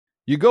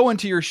You go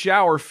into your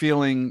shower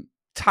feeling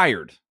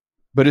tired,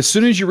 but as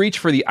soon as you reach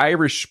for the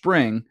Irish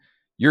Spring,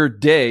 your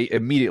day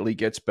immediately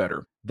gets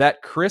better.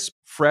 That crisp,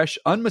 fresh,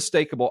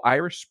 unmistakable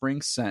Irish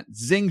Spring scent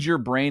zings your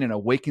brain and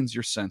awakens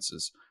your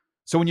senses.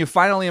 So when you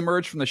finally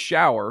emerge from the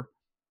shower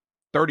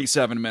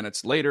 37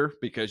 minutes later,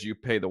 because you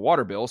pay the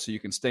water bill so you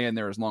can stay in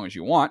there as long as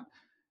you want,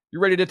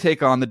 you're ready to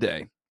take on the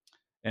day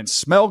and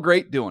smell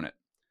great doing it.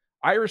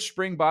 Irish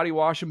Spring Body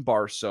Wash and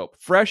Bar Soap.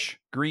 Fresh,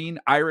 green,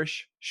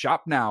 Irish.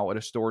 Shop now at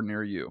a store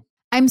near you.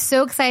 I'm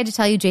so excited to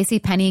tell you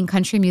JCPenney and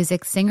country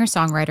music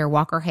singer-songwriter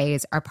Walker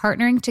Hayes are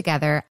partnering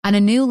together on a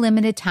new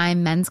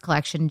limited-time men's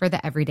collection for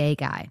the everyday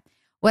guy.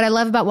 What I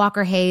love about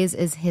Walker Hayes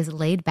is his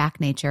laid-back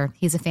nature.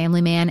 He's a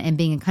family man, and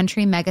being a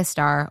country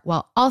megastar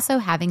while also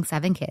having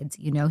 7 kids,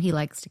 you know he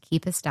likes to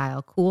keep his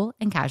style cool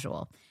and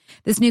casual.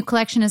 This new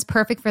collection is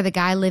perfect for the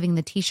guy living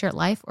the t-shirt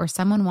life or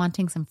someone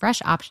wanting some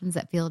fresh options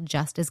that feel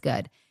just as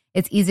good.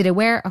 It's easy to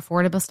wear,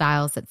 affordable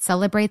styles that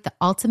celebrate the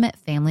ultimate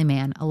family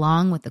man,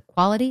 along with the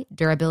quality,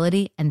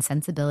 durability, and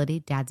sensibility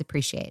dads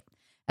appreciate.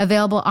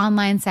 Available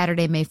online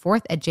Saturday, May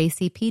 4th at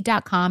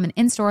jcp.com and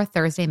in-store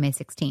Thursday, May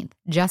 16th.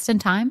 Just in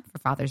time for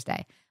Father's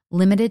Day.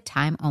 Limited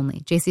time only.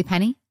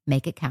 JCPenney,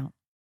 make it count.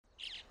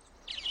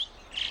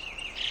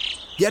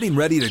 Getting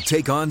ready to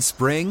take on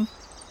spring?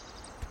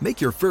 Make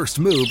your first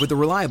move with the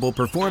reliable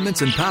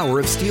performance and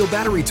power of Steel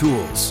battery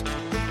tools.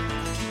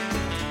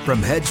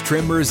 From hedge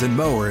trimmers and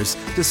mowers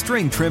to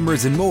string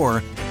trimmers and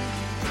more,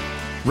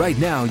 right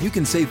now you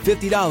can save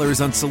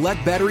 $50 on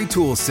select battery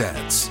tool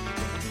sets.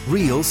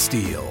 Real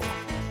Steel.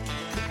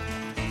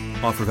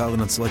 Offer valid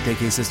on select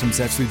AK system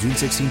sets through June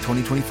 16,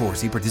 2024.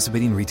 See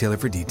participating retailer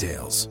for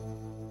details.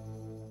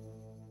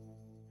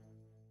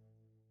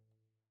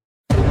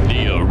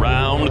 The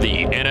Around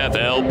the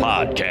NFL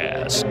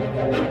podcast.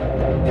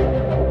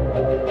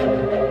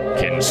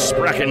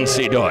 Sprechen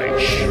Sie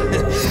Deutsch.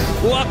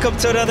 Welcome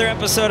to another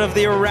episode of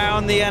the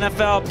Around the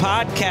NFL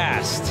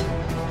podcast.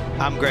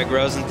 I'm Greg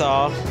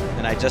Rosenthal,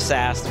 and I just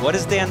asked, what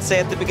does Dan say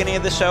at the beginning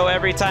of the show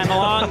every time?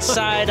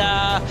 Alongside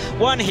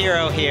one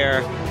hero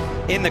here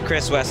in the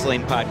Chris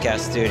Wesseling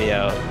podcast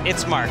studio.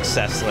 It's Mark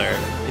Sessler.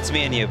 It's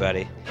me and you,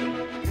 buddy.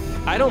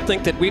 I don't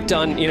think that we've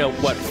done,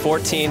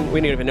 14,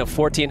 we don't even know,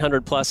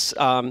 1,400 plus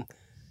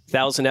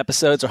 1,000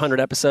 episodes or 100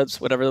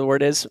 episodes, whatever the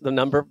word is, the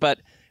number, but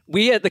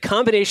we had the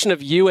combination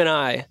of you and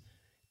I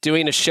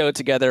doing a show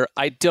together,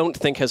 I don't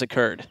think has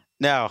occurred.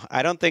 No,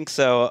 I don't think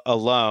so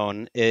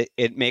alone.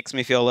 It makes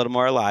me feel a little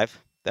more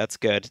alive. That's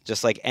good.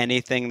 Just like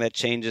anything that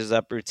changes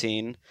up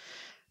routine,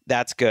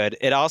 that's good.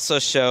 It also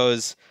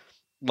shows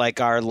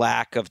like our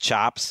lack of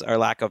chops, our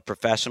lack of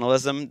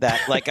professionalism. That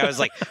like I was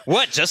like,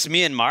 what? Just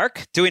me and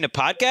Mark doing a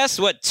podcast?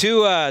 What?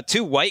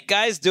 Two white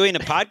guys doing a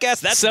podcast?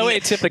 That's so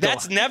atypical.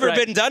 That's never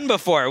been done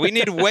before. We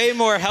need way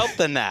more help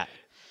than that.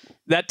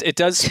 That it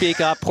does speak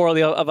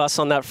poorly of us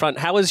on that front.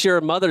 How was your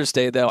Mother's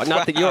Day, though?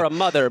 Not that you're a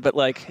mother, but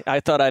like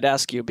I thought I'd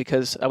ask you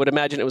because I would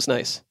imagine it was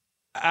nice.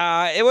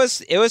 It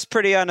was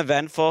pretty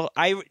uneventful.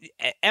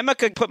 Emma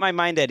could put my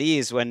mind at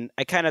ease when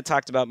I kind of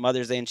talked about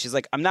Mother's Day, and she's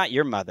like, "I'm not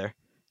your mother.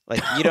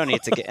 Like you don't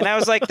need to get." And I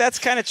was like, "That's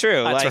kind of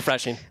true. That's like,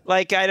 refreshing.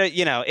 Like I don't,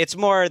 it's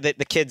more that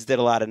the kids did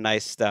a lot of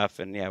nice stuff,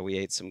 and yeah, we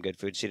ate some good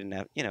food. She didn't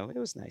have, it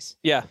was nice.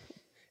 Yeah,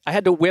 I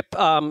had to whip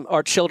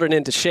our children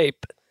into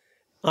shape.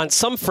 On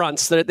some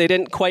fronts, that they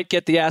didn't quite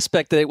get the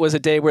aspect that it was a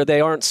day where they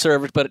aren't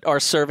served but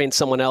are serving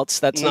someone else.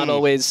 That's not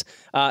always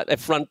a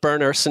front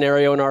burner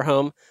scenario in our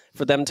home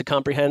for them to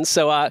comprehend.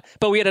 So,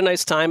 but we had a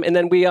nice time, and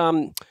then we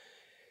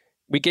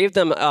gave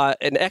them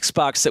an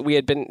Xbox that we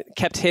had been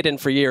kept hidden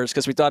for years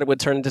because we thought it would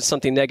turn into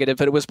something negative.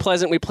 But it was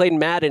pleasant. We played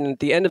Madden, and at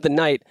the end of the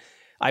night,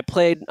 I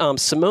played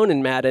Simone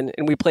in Madden,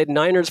 and we played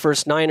Niners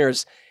versus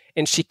Niners,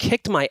 and she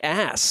kicked my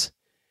ass.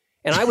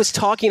 And I was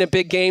talking a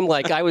big game,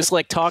 like I was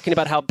like talking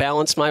about how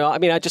balanced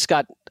I just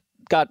got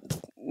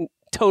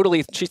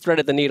totally, she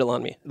threaded the needle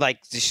on me. Like,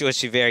 was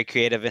she very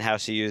creative in how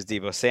she used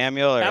Deebo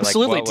Samuel? Or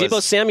absolutely. Like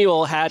Deebo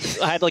Samuel had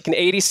like an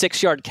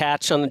 86-yard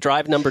catch on the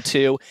drive number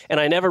 2, and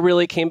I never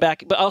really came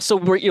back. But also,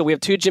 we have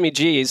 2 Jimmy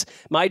G's.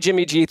 My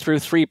Jimmy G threw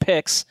 3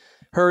 picks.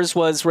 Hers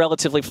was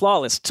relatively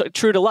flawless,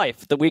 true to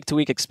life, the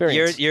week-to-week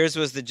experience. Yours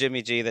was the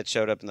Jimmy G that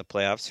showed up in the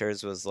playoffs.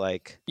 Hers was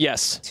like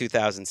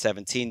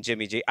 2017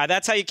 Jimmy G.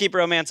 That's how you keep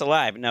romance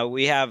alive. No,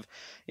 we have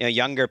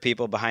younger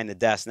people behind the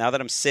desk. Now that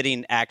I'm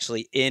sitting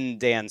actually in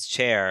Dan's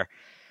chair,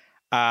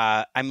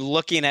 I'm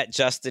looking at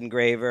Justin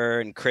Graver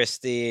and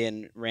Christy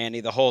and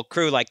Randy, the whole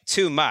crew, like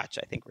too much.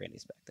 I think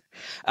Randy's back there.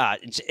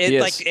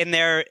 Like in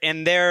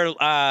their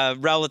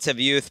relative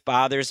youth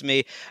bothers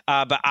me.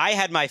 But I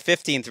had my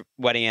 15th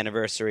wedding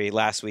anniversary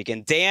last week,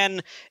 and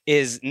Dan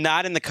is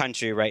not in the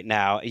country right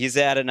now. He's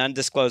at an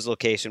undisclosed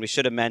location. We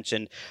should have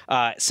mentioned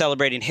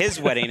celebrating his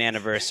wedding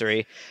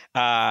anniversary,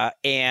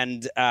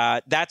 and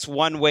that's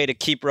one way to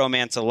keep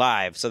romance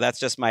alive. So that's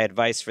just my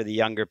advice for the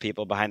younger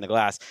people behind the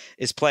glass: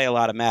 is play a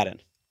lot of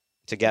Madden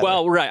together.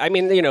 Well, right. I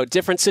mean,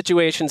 different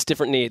situations,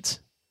 different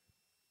needs.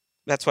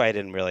 That's why I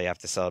didn't really have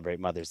to celebrate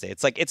Mother's Day.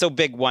 It's like it's a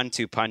big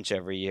 1-2 punch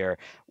every year.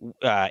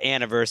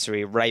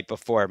 Anniversary right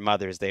before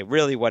Mother's Day.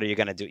 Really, what are you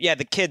going to do? Yeah,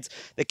 the kids,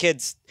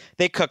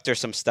 they cooked her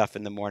some stuff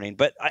in the morning.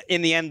 But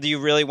in the end, do you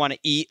really want to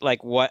eat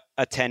like what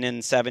a 10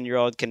 and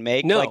 7-year-old can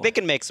make? No. Like they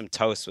can make some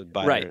toast with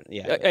butter. Right.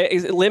 Yeah. A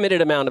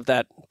limited amount of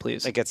that,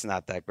 please. Like it's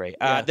not that great.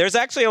 There's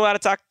actually a lot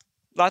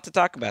to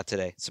talk about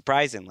today,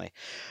 surprisingly.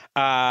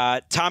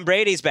 Tom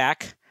Brady's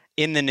back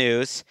in the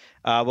news.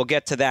 We'll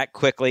get to that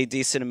quickly.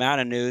 Decent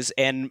amount of news.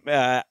 And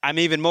I'm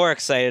even more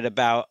excited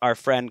about our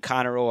friend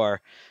Connor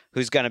Orr,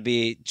 who's going to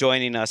be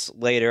joining us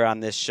later on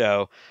this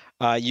show.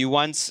 You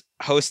once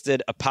hosted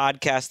a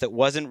podcast that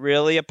wasn't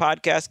really a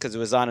podcast because it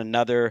was on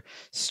another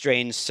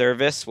strange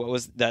service. What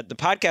was that? The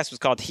podcast was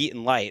called Heat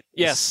and Light.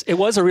 Yes, it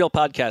was a real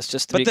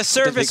podcast. But the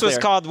service was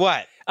called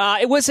what?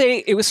 It was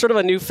sort of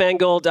a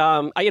newfangled.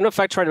 In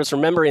fact, I was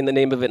remembering the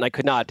name of it, and I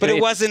could not. But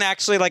it wasn't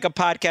actually like a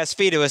podcast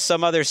feed. It was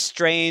some other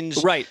strange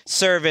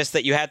service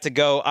that you had to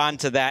go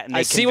onto that. And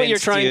I see what you're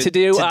trying to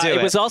do.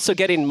 It was also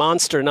getting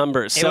monster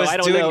numbers, so I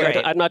don't know.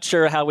 Great. I'm not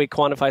sure how we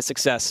quantify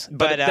success.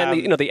 But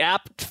then the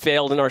app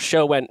failed, and our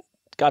show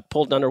got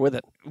pulled under with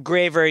it.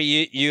 Graver,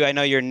 I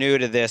know you're new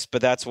to this,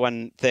 but that's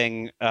one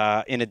thing,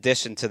 in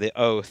addition to the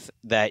oath,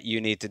 that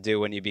you need to do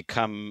when you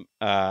become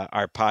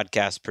our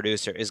podcast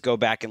producer is go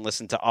back and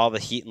listen to all the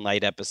Heat and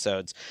Light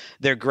episodes.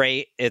 They're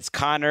great. It's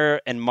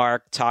Connor and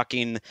Mark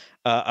talking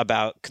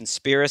about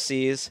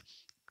conspiracies,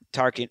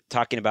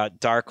 talking about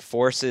dark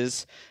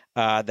forces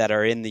that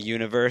are in the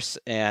universe,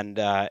 and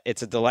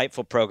it's a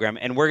delightful program.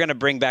 And we're going to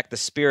bring back the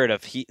spirit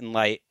of Heat and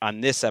Light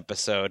on this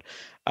episode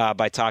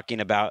by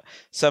talking about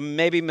some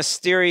maybe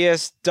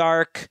mysterious,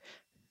 dark,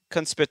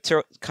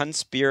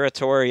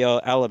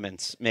 conspiratorial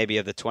elements maybe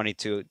of the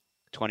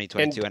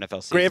 2022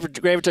 NFL season.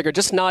 Graver Digger,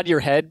 just nod your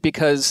head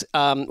because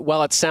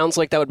while it sounds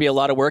like that would be a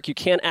lot of work, you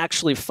can't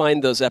actually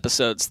find those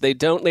episodes. They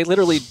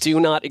literally do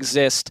not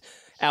exist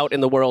out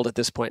in the world at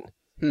this point.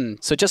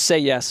 So just say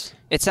yes.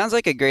 It sounds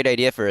like a great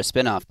idea for a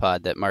spin-off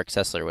pod that Mark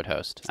Sessler would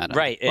host.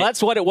 Right. Well,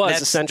 that's what it was,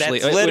 essentially.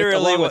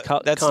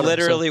 That's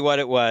literally what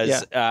it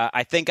was. Yeah.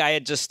 I think I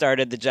had just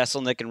started the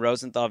Jesselnick and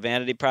Rosenthal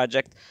Vanity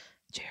Project.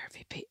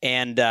 JRVP.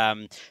 And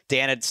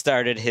Dan had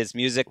started his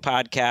music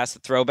podcast, the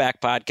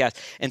Throwback podcast.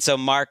 And so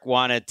Mark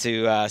wanted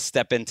to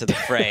step into the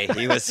fray.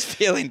 He was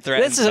feeling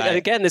threatened.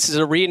 This is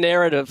a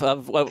re-narrative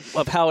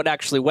of how it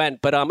actually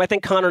went. But I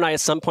think Connor and I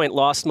at some point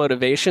lost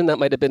motivation. That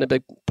might have been a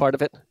big part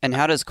of it. And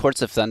how does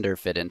Courts of Thunder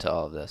fit into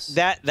all of this?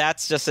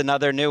 That's just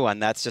another new one.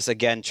 That's just,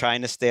 again,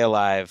 trying to stay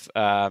alive,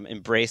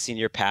 embracing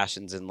your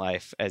passions in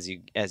life as you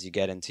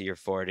get into your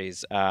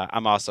 40s.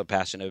 I'm also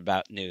passionate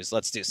about news.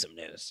 Let's do some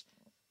news.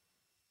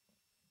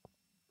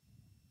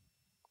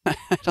 I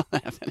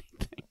don't have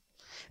anything.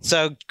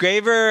 So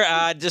Graver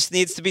just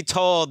needs to be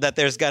told that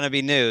there's going to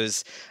be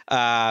news.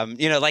 Dan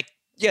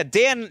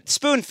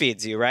spoon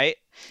feeds you, right?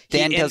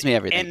 Dan tells me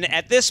everything. And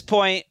at this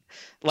point,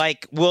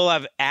 we'll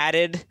have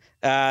added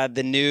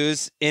the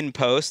news in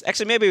post.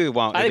 Actually, maybe we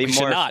won't. I think we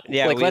should not.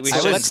 Yeah,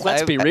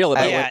 let's be real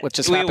about what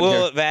just happened here. We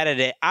will here. have added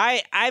it.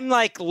 I'm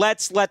like,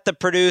 let's let the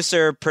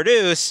producer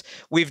produce.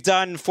 We've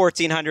done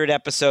 1,400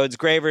 episodes.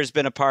 Graver's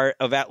been a part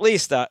of at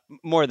least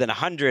more than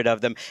 100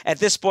 of them. At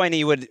this point,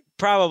 he would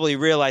probably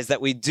realize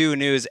that we do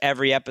news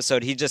every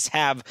episode. He just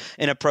have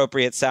an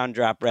appropriate sound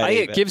drop ready.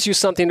 It gives you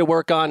something to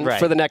work on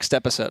for the next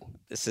episode.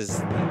 This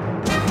is...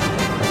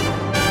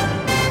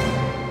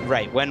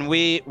 Right. When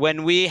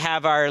we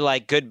have our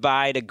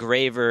goodbye to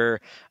Graver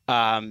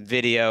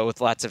video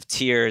with lots of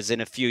tears in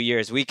a few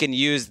years, we can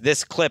use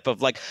this clip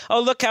of look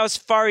how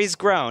far he's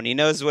grown. He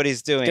knows what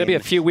he's doing. It's going to be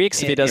a few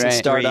weeks if he doesn't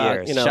start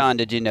out. Sean,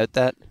 did you note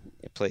that?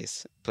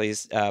 Please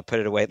put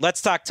it away.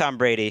 Let's talk Tom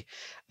Brady.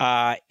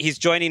 He's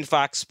joining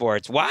Fox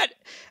Sports. What?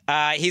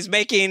 He's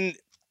making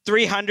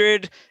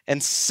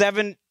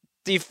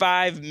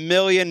 $375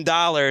 million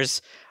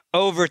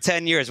over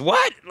 10 years.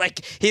 What?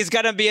 He's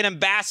going to be an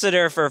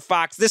ambassador for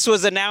Fox. This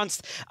was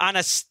announced on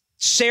a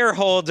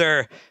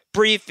shareholder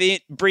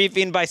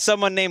briefing by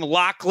someone named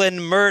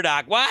Lachlan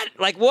Murdoch. What?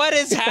 What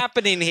is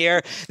happening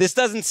here? This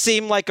doesn't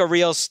seem like a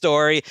real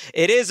story.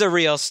 It is a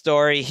real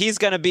story. He's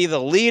going to be the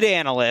lead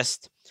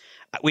analyst.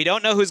 We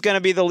don't know who's going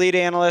to be the lead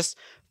analyst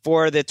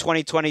for the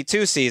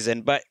 2022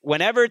 season, but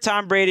whenever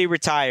Tom Brady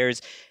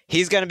retires,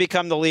 he's going to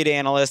become the lead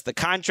analyst. The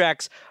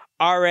contract's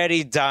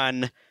already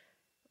done.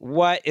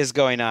 What is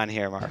going on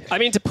here, Mark? I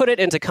mean, to put it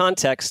into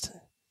context,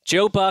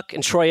 Joe Buck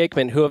and Troy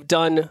Aikman, who have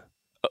done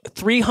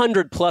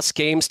 300-plus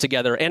games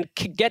together and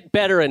get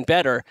better and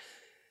better,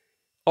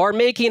 are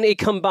making a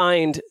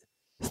combined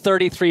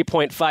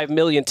 $33.5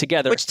 million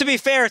together. Which, to be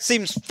fair, it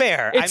seems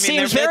fair.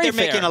 They're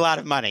making a lot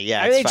of money.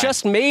 Yeah, they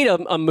just made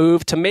a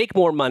move to make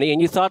more money, and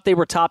you thought they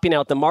were topping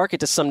out the market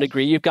to some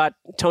degree. You've got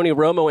Tony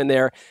Romo in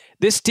there.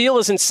 This deal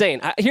is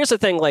insane. Here's the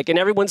thing, and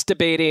everyone's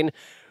debating,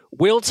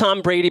 will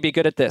Tom Brady be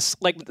good at this?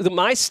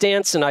 My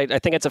stance, and I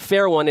think it's a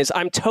fair one, is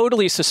I'm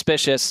totally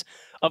suspicious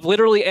of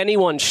literally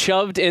anyone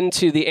shoved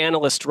into the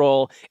analyst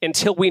role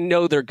until we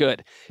know they're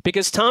good.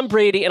 Because Tom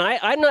Brady, and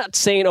I'm not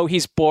saying, oh,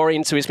 he's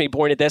boring, so he's going to be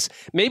boring at this.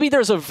 Maybe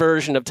there's a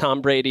version of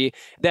Tom Brady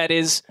that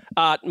is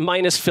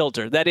minus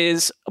filter, that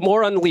is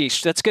more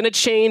unleashed, that's going to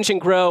change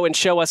and grow and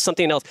show us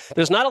something else.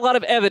 There's not a lot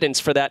of evidence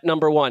for that,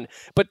 number one.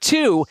 But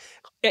two,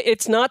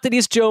 it's not that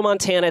he's Joe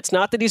Montana. It's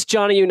not that he's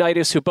Johnny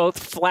Unitas, who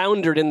both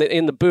floundered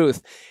in the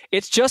booth.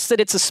 It's just that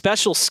it's a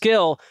special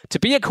skill to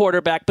be a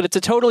quarterback, but it's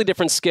a totally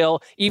different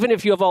skill, even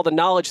if you have all the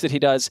knowledge that he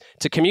does,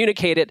 to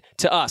communicate it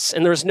to us.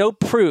 And there's no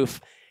proof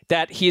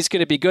that he's going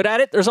to be good at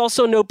it. There's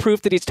also no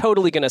proof that he's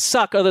totally going to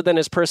suck, other than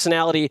his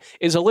personality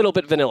is a little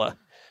bit vanilla.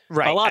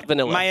 Right. A lot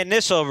vanilla. My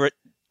initial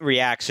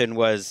reaction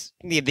was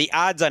the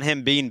odds on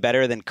him being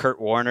better than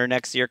Kurt Warner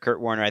next year. Kurt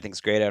Warner, I think,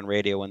 is great on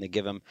radio when they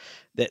give him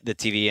the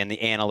TV and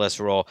the analyst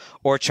role,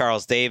 or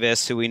Charles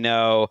Davis, who we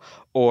know,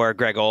 or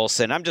Greg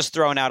Olsen. I'm just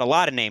throwing out a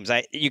lot of names.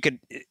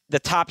 The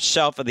top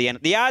shelf of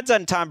the odds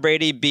on Tom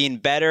Brady being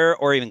better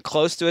or even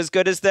close to as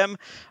good as them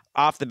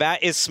off the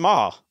bat is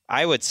small,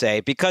 I would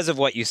say, because of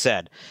what you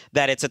said,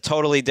 that it's a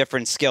totally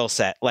different skill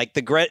set. Like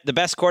the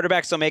best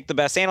quarterbacks don't make the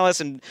best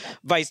analysts and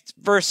vice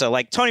versa.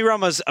 Like Tony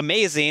Romo's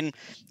amazing.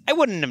 I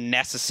wouldn't have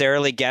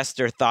necessarily guessed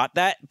or thought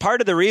that.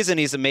 Part of the reason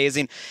he's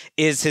amazing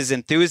is his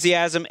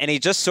enthusiasm, and he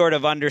just sort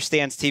of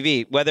understands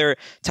TV. Whether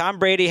Tom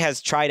Brady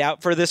has tried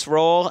out for this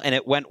role and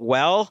it went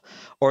well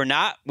or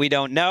not, we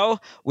don't know.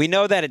 We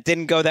know that it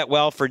didn't go that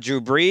well for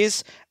Drew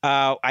Brees.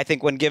 I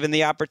think when given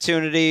the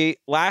opportunity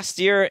last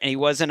year, and he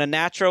wasn't a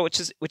natural, which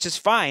is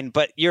fine,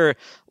 but you're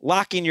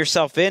locking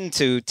yourself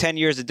into 10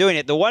 years of doing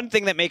it. The one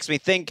thing that makes me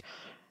think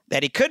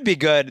that he could be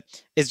good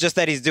is just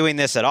that he's doing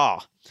this at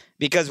all.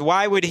 Because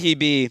why would he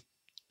be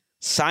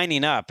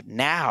signing up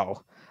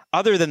now,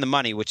 other than the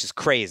money, which is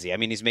crazy? I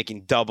mean, he's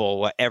making double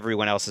what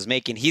everyone else is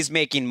making. He's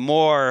making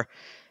more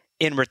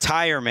in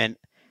retirement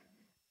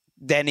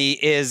than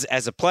he is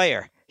as a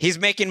player. He's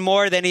making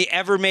more than he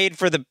ever made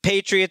for the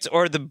Patriots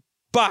or the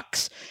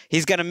Bucks.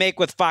 He's going to make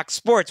with Fox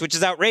Sports, which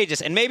is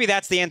outrageous. And maybe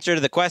that's the answer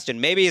to the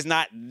question. Maybe he's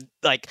not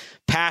like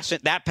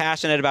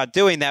passionate about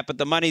doing that, but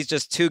the money's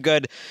just too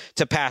good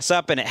to pass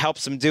up, and it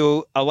helps him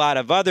do a lot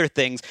of other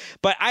things.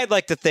 But I'd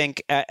like to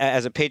think,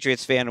 as a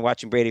Patriots fan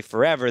watching Brady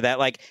forever, that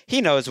like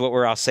he knows what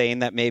we're all saying,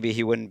 that maybe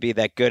he wouldn't be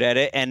that good at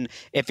it. And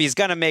if he's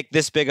going to make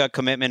this big a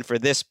commitment for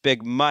this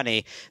big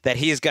money, that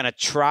he's going to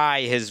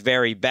try his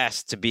very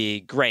best to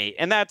be great.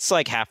 And that's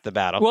like half the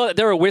battle. Well,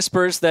 there are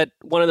whispers that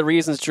one of the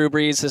reasons Drew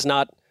Brees is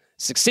not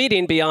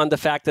succeeding, beyond the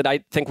fact that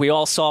I think we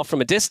all saw from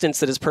a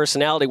distance that his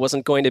personality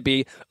wasn't going to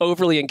be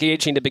overly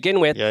engaging to begin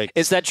with,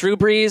 is that Drew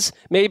Brees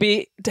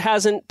maybe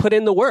hasn't put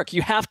in the work.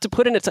 You have to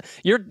put in it.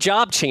 Your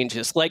job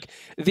changes. Like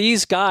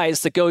these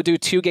guys that go do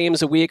 2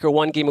 games a week or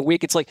 1 game a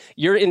week, it's like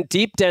you're in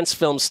deep, dense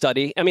film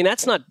study. I mean,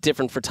 that's not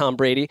different for Tom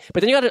Brady,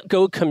 but then you got to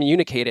go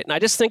communicate it. And I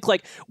just think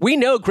like we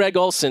know Greg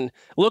Olsen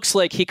looks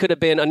like he could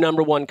have been a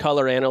 #1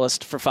 color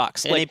analyst for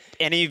Fox.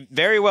 And he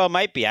very well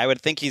might be. I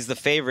would think he's the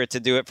favorite to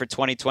do it for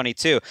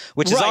 2022.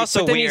 Which is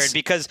also weird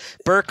because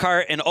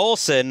Burkhardt and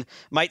Olsen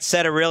might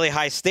set a really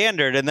high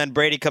standard, and then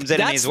Brady comes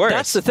in and he's worse.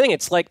 That's the thing.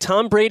 It's like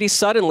Tom Brady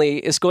suddenly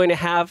is going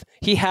to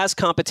he has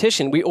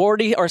competition. We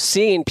already are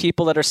seeing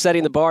people that are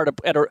setting the bar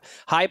at a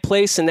high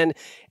place, and then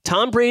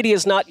Tom Brady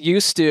is not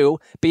used to,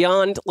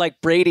 beyond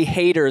like Brady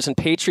haters and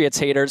Patriots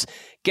haters,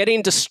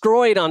 getting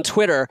destroyed on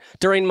Twitter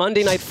during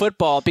Monday Night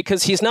Football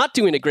because he's not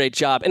doing a great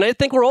job. And I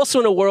think we're also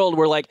in a world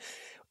where like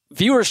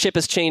viewership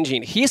is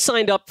changing. He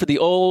signed up for the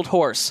old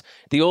horse,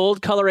 the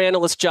old color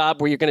analyst job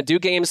where you're going to do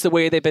games the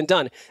way they've been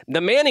done. The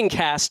Manning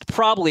cast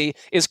probably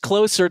is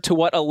closer to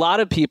what a lot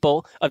of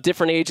people of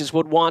different ages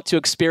would want to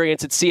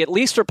experience and see, at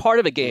least for part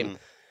of a game.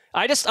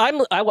 I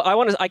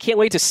can't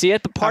wait to see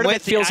it, but part of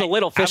it feels a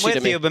little fishy to me. I'm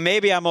with you, but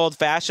maybe I'm old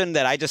fashioned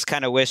that I just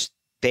kind of wish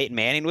Peyton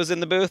Manning was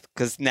in the booth,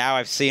 because now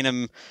I've seen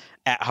him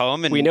at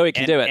home, and we know he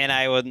can do it. And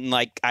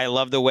I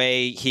love the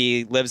way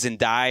he lives and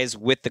dies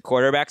with the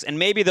quarterbacks, and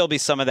maybe there'll be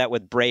some of that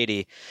with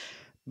Brady.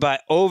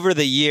 But over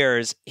the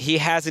years, he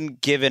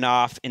hasn't given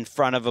off in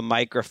front of a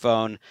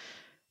microphone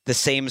the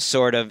same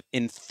sort of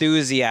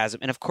enthusiasm.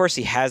 And of course,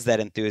 he has that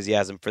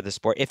enthusiasm for the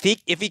sport. If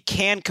he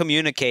can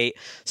communicate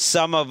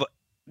some of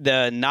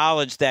the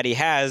knowledge that he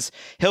has,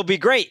 he'll be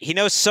great. He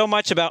knows so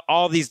much about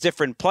all these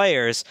different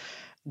players,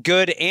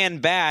 good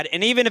and bad.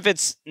 And even if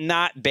it's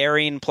not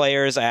burying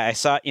players, I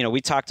saw,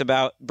 we talked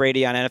about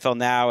Brady on NFL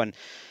Now, and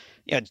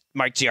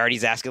Mike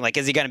Giardi's asking, like,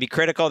 is he going to be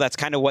critical? That's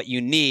kind of what you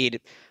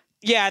need.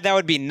 Yeah, that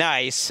would be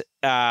nice,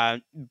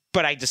 but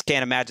I just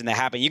can't imagine that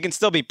happening. You can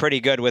still be pretty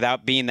good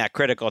without being that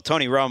critical.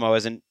 Tony Romo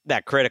isn't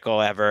that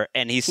critical ever,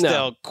 and he's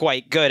still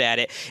quite good at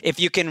it. If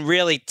you can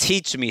really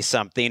teach me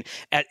something,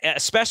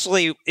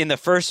 especially in the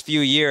first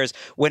few years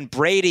when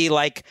Brady,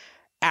 like,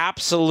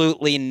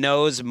 absolutely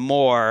knows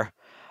more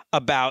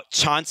about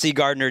Chauncey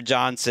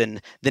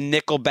Gardner-Johnson, the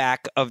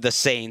nickelback of the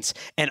Saints,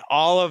 and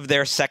all of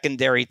their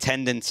secondary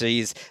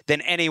tendencies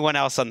than anyone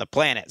else on the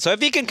planet. So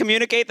if he can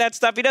communicate that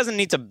stuff, he doesn't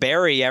need to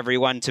bury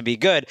everyone to be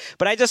good.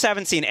 But I just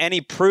haven't seen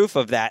any proof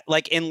of that.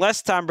 Like,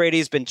 unless Tom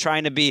Brady's been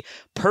trying to be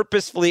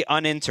purposefully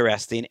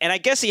uninteresting, and I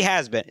guess he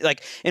has been.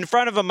 Like, in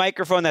front of a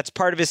microphone, that's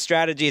part of his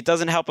strategy. It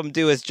doesn't help him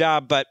do his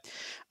job, but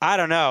I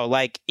don't know.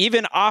 Like,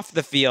 even off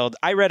the field,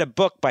 I read a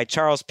book by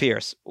Charles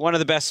Pierce, one of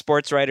the best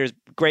sports writers,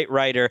 great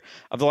writer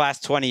of the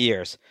last 20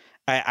 years.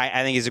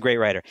 I think he's a great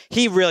writer.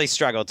 He really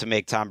struggled to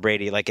make Tom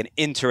Brady like an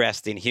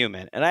interesting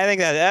human. And I think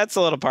that's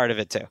a little part of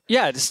it too.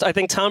 Yeah, I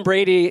think Tom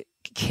Brady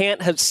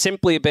can't have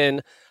simply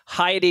been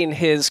hiding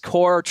his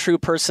core true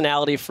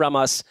personality from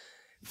us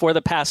for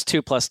the past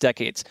 2+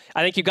 decades.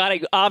 I think you got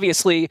to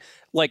obviously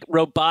like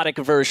robotic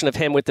version of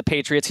him with the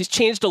Patriots. He's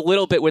changed a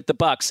little bit with the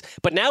Bucks,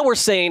 but now we're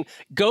saying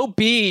go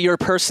be your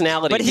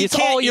personality. But he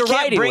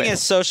can't bring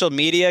his social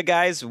media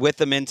guys with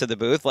him into the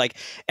booth. Like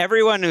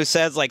everyone who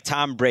says like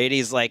Tom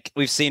Brady's like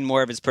we've seen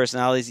more of his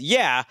personalities.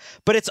 Yeah,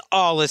 but it's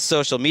all his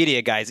social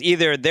media guys.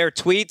 Either their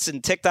tweets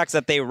and TikToks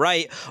that they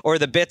write or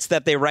the bits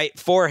that they write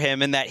for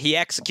him and that he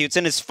executes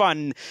and is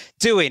fun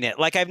doing it.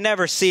 Like I've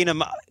never seen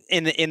him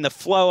in the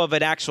flow of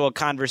an actual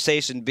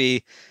conversation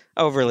be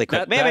overly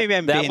quick. Maybe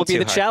I'm being too hard. That will be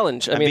the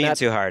challenge. I mean, being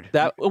too hard.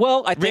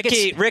 I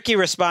think Ricky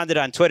responded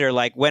on Twitter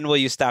like, "When will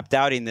you stop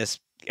doubting this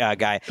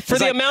guy?" For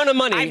the amount of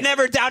money, I've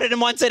never doubted him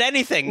once at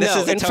anything. For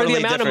the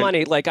amount of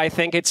money, like I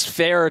think it's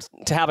fair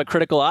to have a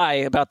critical eye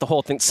about the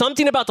whole thing.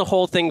 Something about the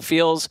whole thing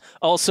feels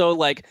also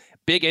like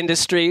big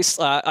industries.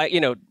 I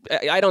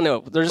don't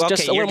know. There's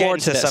just a little more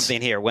to this.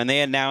 Something here when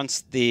they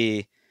announced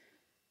the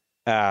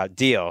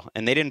deal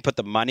and they didn't put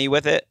the money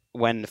with it.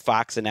 When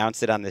Fox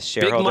announced it on the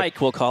shareholder... Big Mike,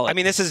 we'll call it. I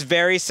mean, this is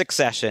very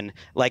Succession.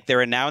 Like,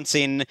 they're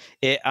announcing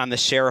it on the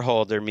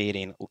shareholder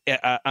meeting.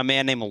 A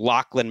man named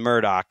Lachlan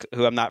Murdoch,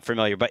 who I'm not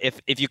familiar, but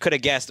if you could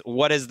have guessed,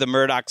 what is the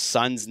Murdoch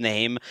son's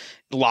name?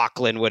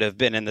 Lachlan would have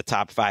been in the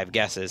top 5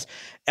 guesses.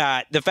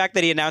 The fact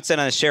that he announced it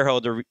on the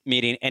shareholder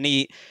meeting, and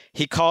he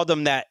called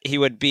him that he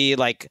would be,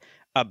 like,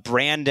 a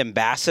brand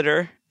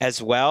ambassador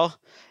as well.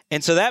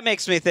 And so that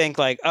makes me think,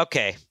 like,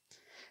 okay...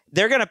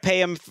 They're going to pay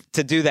him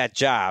to do that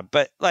job,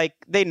 but like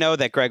they know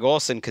that Greg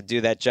Olsen could do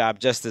that job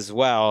just as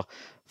well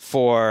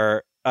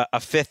for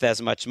a fifth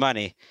as much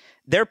money.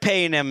 They're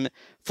paying him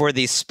for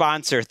these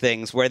sponsor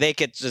things where they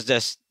could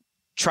just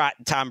trot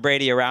Tom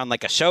Brady around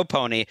like a show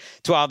pony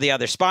to all the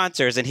other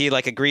sponsors, and he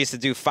like agrees to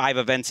do 5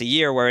 events a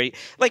year where he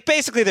like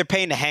basically they're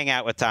paying to hang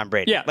out with Tom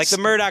Brady. Yeah, like the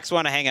Murdochs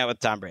want to hang out with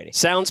Tom Brady.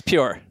 Sounds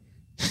pure.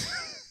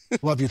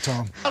 Love you,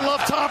 Tom. I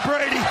love Tom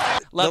Brady.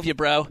 Love you,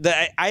 bro.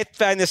 I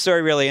find this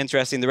story really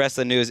interesting. The rest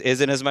of the news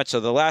isn't as much. So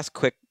the last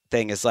quick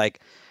thing is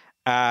like,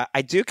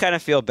 I do kind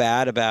of feel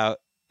bad about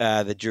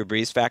the Drew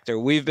Brees factor.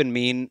 We've been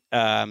mean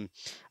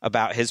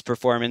about his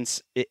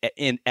performance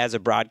as a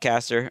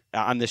broadcaster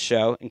on the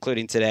show,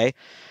 including today.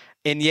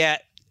 And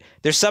yet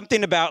there's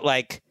something about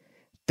like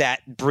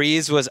that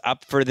Brees was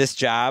up for this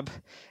job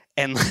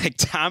and like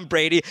Tom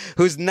Brady,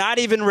 who's not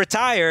even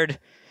retired,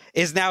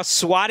 is now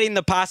swatting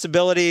the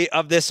possibility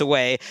of this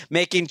away,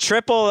 making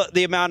triple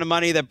the amount of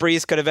money that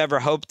Brees could have ever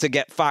hoped to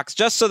get Fox,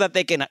 just so that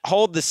they can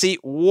hold the seat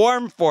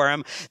warm for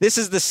him. This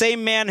is the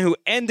same man who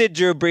ended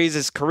Drew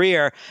Brees'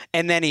 career,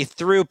 and then he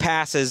threw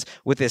passes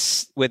with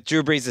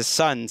Drew Brees'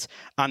 sons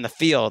on the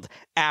field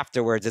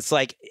afterwards. It's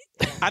like,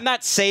 I'm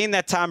not saying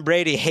that Tom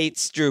Brady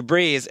hates Drew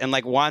Brees and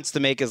like wants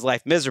to make his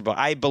life miserable.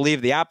 I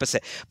believe the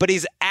opposite. But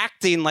he's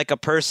acting like a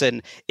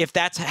person. If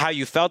that's how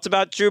you felt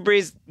about Drew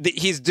Brees,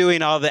 he's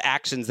doing all the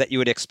actions that you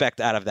would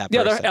expect out of that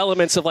person. Yeah, there are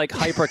elements of like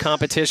hyper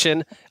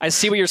competition. I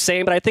see what you're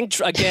saying, but I think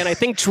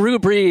Drew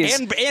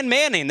Brees and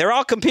Manning, they're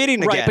all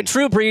competing again. Right, but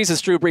Drew Brees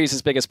is Drew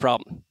Brees' biggest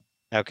problem.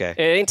 Okay.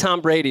 It ain't Tom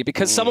Brady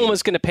because someone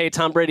was going to pay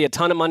Tom Brady a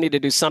ton of money to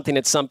do something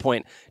at some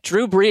point.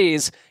 Drew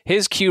Brees,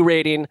 his Q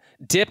rating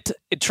dipped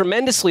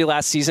tremendously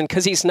last season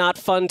because he's not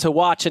fun to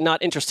watch and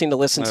not interesting to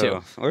listen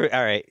to. All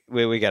right.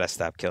 We got to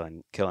stop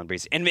killing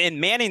Brees. And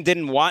Manning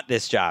didn't want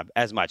this job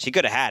as much. He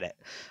could have had it.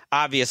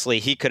 Obviously,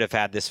 he could have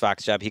had this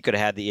Fox job. He could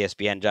have had the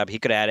ESPN job. He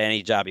could have had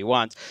any job he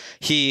wants.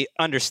 He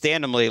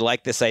understandably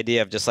liked this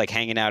idea of just like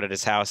hanging out at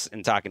his house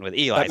and talking with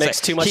Eli. That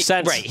makes too much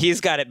sense. Right. He's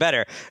got it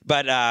better.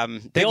 But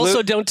they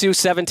also don't do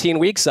 17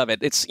 weeks of it.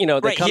 It's, they come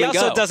and go. He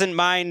also doesn't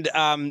mind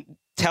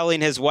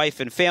telling his wife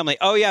and family,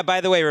 oh, yeah,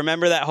 by the way,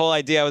 remember that whole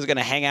idea I was going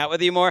to hang out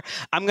with you more?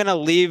 I'm going to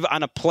leave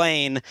on a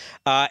plane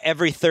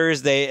every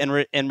Thursday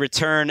and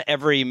return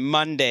every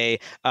Monday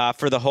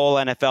for the whole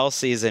NFL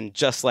season,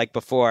 just like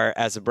before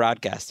as a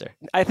broadcaster.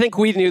 I think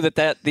we knew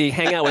that the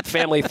hang out with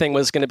family thing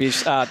was going to be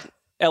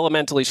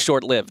elementally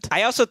short-lived.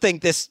 I also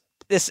think this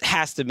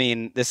has to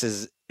mean this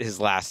is his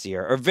last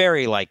year, or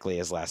very likely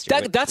his last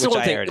year. That's the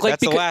one thing.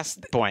 That's the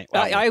last point.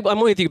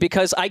 I'm with you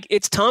because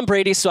it's Tom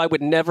Brady, so I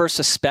would never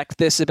suspect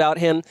this about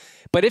him.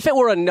 But if it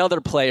were another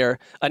player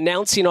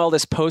announcing all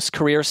this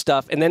post-career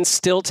stuff and then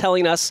still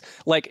telling us,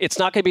 like, it's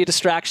not going to be a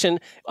distraction,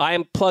 I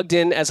am plugged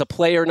in as a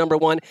player, number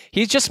one.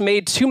 He's just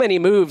made too many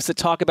moves that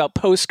talk about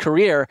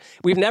post-career.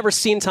 We've never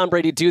seen Tom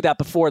Brady do that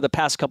before the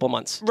past couple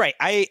months. Right.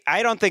 I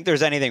don't think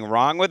there's anything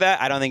wrong with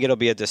that. I don't think it'll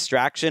be a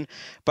distraction,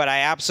 but I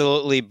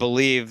absolutely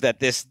believe that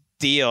this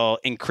deal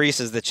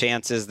increases the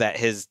chances that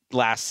his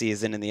last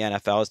season in the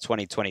NFL is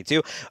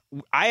 2022.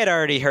 I had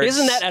already heard...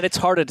 Isn't that at its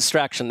heart a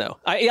distraction, though?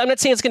 I'm not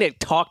saying it's going to get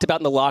talked about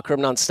in the locker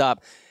room nonstop,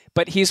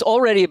 but he's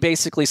already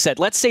basically said,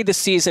 let's say the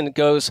season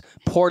goes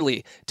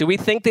poorly. Do we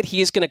think that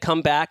he's going to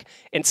come back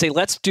and say,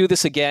 let's do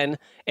this again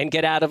and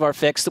get out of our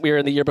fix that we were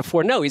in the year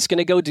before? No, he's going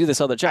to go do this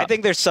other job. I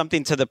think there's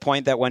something to the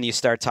point that when you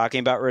start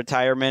talking about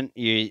retirement,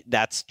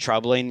 that's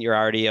troubling. You're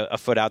already a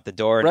foot out the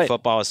door, and right.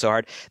 Football is so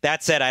hard.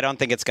 That said, I don't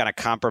think it's going to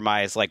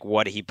compromise like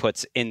what he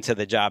puts into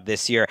the job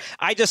this year.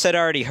 I just had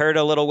already heard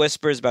a little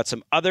whispers about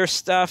some other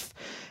stuff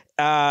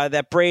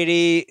that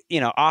Brady,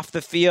 off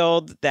the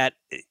field that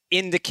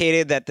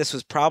indicated that this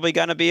was probably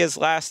going to be his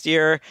last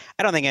year.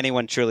 I don't think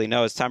anyone truly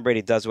knows. Tom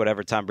Brady does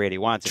whatever Tom Brady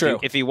wants. True.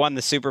 If he won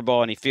the Super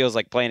Bowl and he feels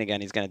like playing again,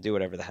 he's going to do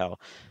whatever the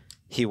hell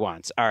he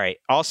wants. All right.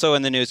 Also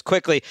in the news,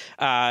 quickly,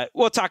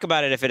 we'll talk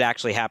about it if it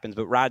actually happens,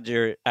 but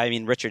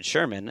Richard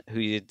Sherman, who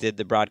you did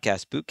the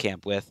broadcast boot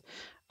camp with,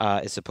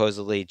 is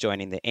supposedly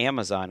joining the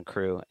Amazon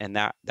crew, and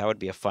that would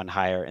be a fun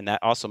hire. And that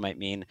also might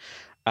mean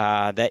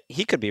that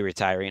he could be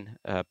retiring,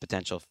 a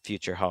potential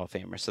future Hall of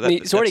Famer. So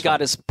he's already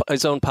got his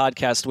own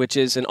podcast, which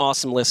is an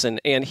awesome listen.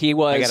 And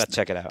I got to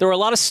check it out. There were a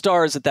lot of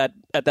stars at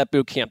that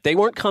boot camp. They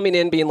weren't coming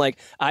in being like,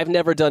 I've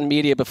never done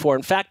media before.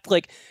 In fact,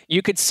 like,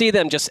 you could see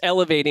them just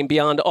elevating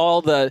beyond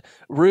all the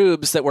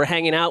rubes that were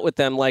hanging out with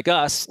them, like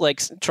us,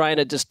 like trying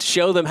to just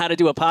show them how to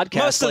do a podcast.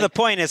 Most of the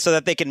point is so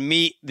that they can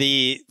meet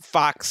the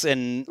Fox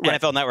and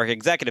NFL Network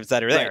executives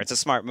that are there. Right. It's a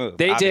smart move.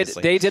 They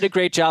did a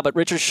great job, but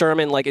Richard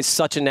Sherman is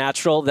such a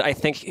natural that I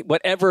think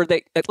whatever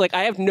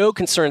I have no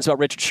concerns about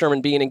Richard Sherman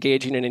being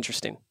engaging and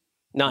interesting.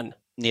 None.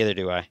 Neither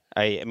do I.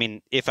 I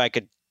mean, if I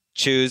could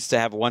choose to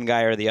have one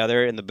guy or the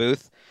other in the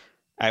booth,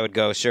 I would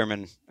go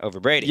Sherman over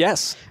Brady.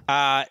 Yes.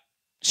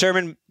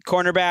 Sherman,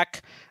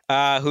 cornerback,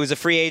 who's a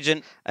free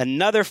agent.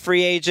 Another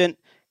free agent,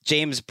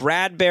 James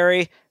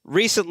Bradberry,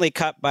 recently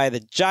cut by the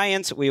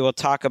Giants. We will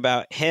talk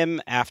about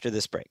him after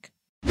this break.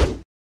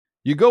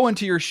 You go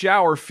into your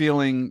shower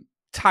feeling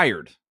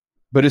tired,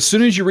 but as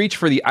soon as you reach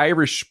for the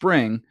Irish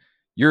Spring,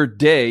 your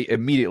day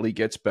immediately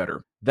gets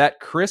better. That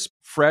crisp,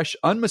 fresh,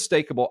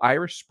 unmistakable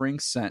Irish Spring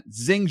scent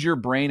zings your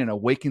brain and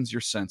awakens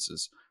your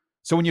senses.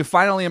 So when you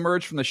finally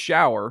emerge from the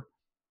shower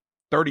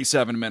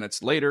 37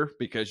 minutes later,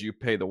 because you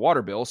pay the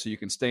water bill so you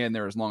can stay in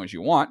there as long as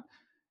you want,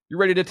 you're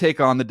ready to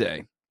take on the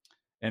day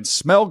and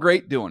smell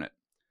great doing it.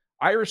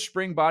 Irish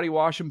Spring Body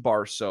Wash and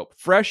Bar Soap.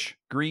 Fresh,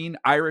 green,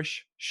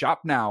 Irish.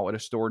 Shop now at a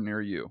store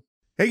near you.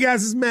 Hey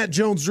guys, this is Matt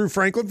Jones, Drew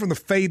Franklin from the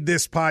Fade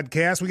This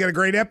podcast. We got a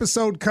great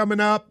episode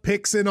coming up,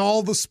 picks in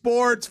all the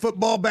sports,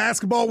 football,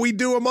 basketball, we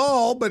do them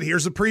all, but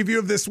here's a preview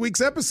of this week's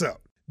episode.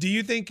 Do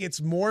you think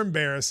it's more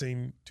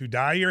embarrassing to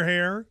dye your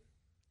hair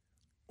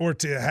or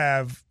to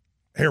have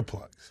hair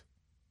plugs?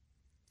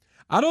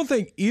 I don't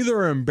think either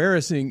are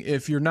embarrassing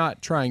if you're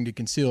not trying to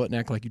conceal it and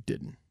act like you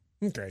didn't.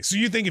 Okay, so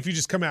you think if you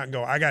just come out and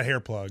go, I got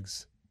hair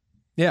plugs.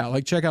 Yeah,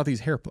 like check out these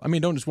hair plugs. I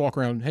mean, don't just walk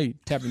around,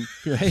 tapping,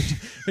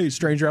 hey,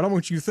 stranger, I don't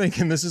want you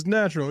thinking this is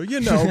natural.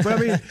 But I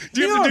mean,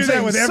 do you have to do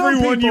that with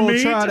everyone you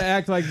meet? Try to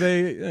act like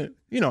they,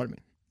 you know what I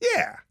mean?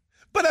 Yeah,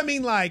 but I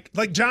mean, like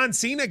John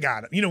Cena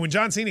got it. When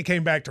John Cena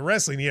came back to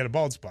wrestling, he had a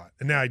bald spot,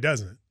 and now he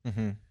doesn't.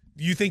 Mm-hmm.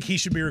 Do you think he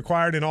should be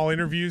required in all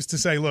interviews to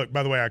say, look,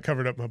 by the way, I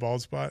covered up my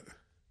bald spot?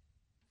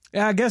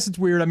 Yeah, I guess it's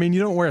weird. I mean, you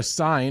don't wear a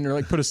sign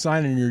or put a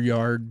sign in your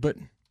yard, but.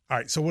 All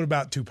right, so what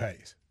about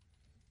toupees?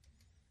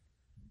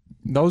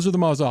 Those are the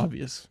most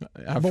obvious.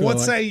 But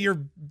let's say you're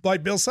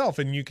like Bill Self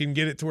and you can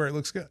get it to where it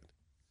looks good.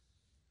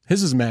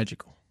 His is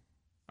magical.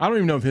 I don't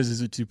even know if his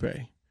is a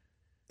toupee.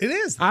 It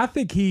is. I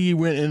think he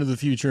went into the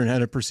future and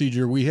had a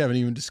procedure we haven't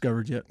even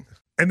discovered yet.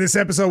 And this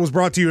episode was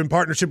brought to you in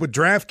partnership with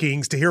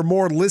DraftKings. To hear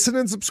more, listen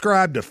and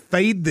subscribe to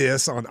Fade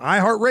This on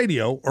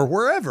iHeartRadio or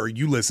wherever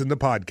you listen to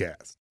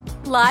podcasts.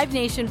 Live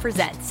Nation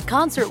presents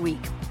Concert Week.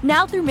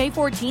 Now through May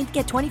 14th,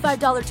 get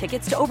 $25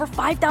 tickets to over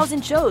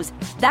 5,000 shows.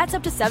 That's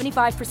up to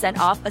 75%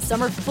 off a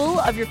summer full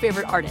of your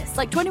favorite artists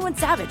like 21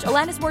 Savage,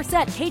 Alanis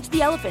Morissette, Cage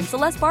the Elephant,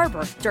 Celeste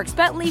Barber, Dierks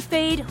Bentley,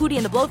 Fade, Hootie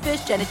and the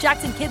Blowfish, Janet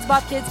Jackson, Kidz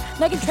Bop Kids,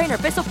 Meghan Trainor,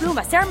 Bissell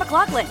Pluma, Sarah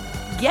McLachlan.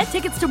 Get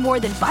tickets to more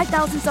than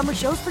 5,000 summer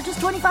shows for just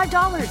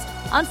 $25.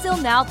 Until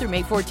now through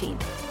May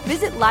 14th.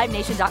 Visit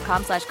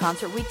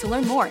LiveNation.com/Concert Week to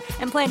learn more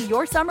and plan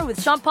your summer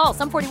with Sean Paul,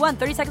 Sum 41,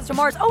 30 Seconds to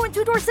Mars, and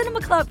Two Door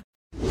Cinema Club.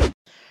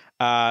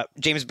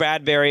 James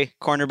Bradberry,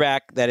 cornerback,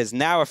 that is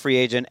now a free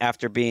agent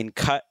after being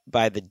cut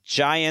by the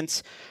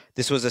Giants.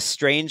 This was a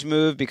strange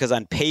move because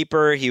on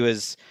paper he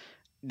was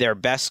their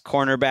best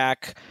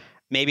cornerback.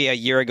 Maybe a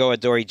year ago,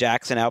 Adoree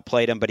Jackson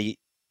outplayed him, but he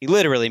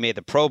literally made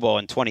the Pro Bowl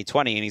in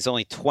 2020, and he's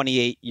only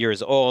 28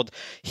 years old.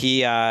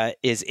 He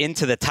is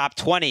into the top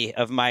 20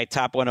 of my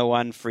top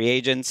 101 free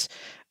agents.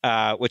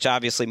 which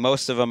obviously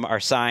most of them are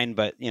signed,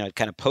 but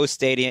kind of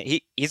post-stadium.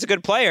 He's a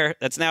good player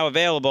that's now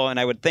available, and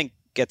I would think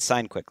gets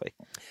signed quickly.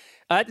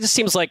 It just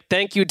seems like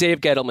thank you,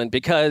 Dave Gettleman,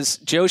 because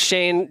Joe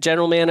Schoen,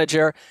 general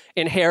manager,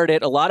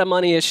 inherited a lot of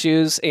money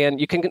issues,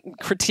 and you can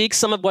critique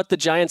some of what the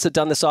Giants had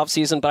done this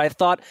offseason, but I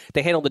thought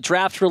they handled the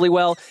draft really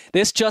well.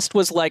 This just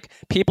was like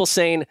people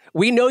saying,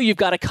 we know you've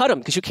got to cut them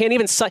because you can't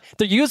even sign.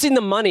 They're using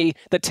the money,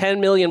 the $10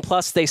 million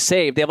plus they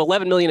saved. They have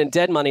 $11 million in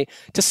dead money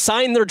to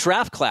sign their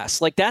draft class.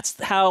 Like that's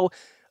how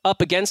up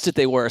against it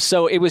they were.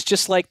 So it was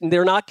just like they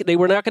were not going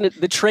to,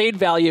 the trade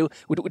value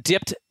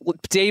dipped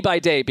day by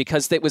day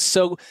because it was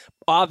so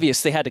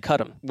obvious they had to cut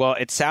him. Well,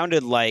 it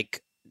sounded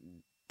like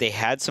they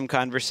had some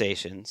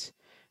conversations.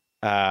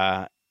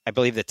 I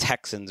believe the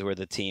Texans were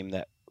the team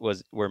that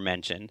were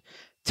mentioned.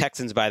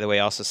 Texans, by the way,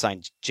 also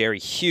signed Jerry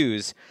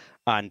Hughes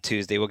on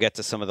Tuesday. We'll get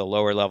to some of the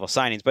lower level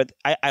signings, but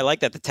I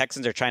like that the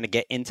Texans are trying to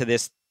get into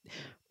this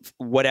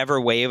whatever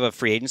wave of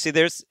free agency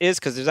there is,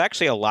 because there's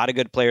actually a lot of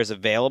good players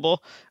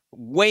available,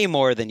 way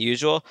more than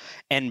usual.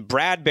 And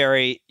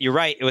Bradbury, you're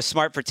right, it was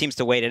smart for teams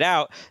to wait it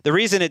out. The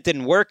reason it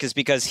didn't work is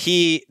because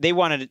they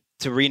wanted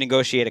to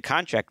renegotiate a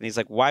contract. And he's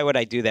like, why would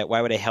I do that?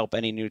 Why would I help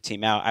any new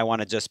team out? I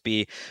want to just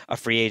be a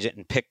free agent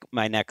and pick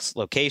my next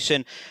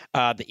location.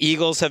 The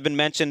Eagles have been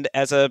mentioned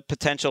as a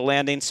potential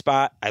landing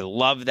spot. I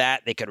love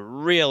that. They could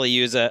really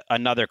use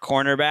another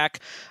cornerback.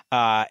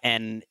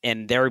 And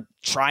they're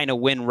trying to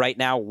win right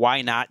now.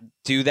 Why not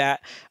do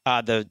that?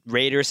 The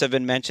Raiders have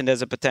been mentioned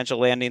as a potential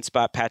landing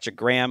spot. Patrick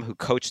Graham, who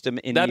coached them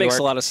in New York, that makes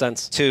a lot of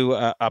sense,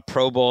 to a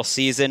Pro Bowl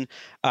season,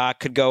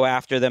 could go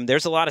after them.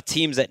 There's a lot of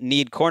teams that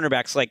need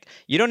cornerbacks. Like,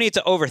 you don't need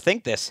to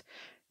overthink this.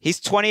 He's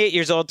 28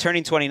 years old,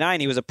 turning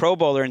 29. He was a Pro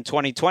Bowler in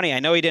 2020. I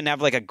know he didn't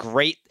have like a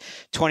great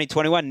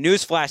 2021.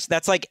 Newsflash,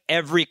 that's like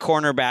every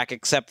cornerback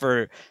except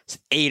for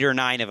 8 or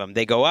 9 of them.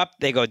 They go up,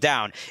 they go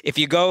down. If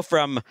you go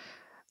from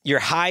your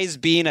highs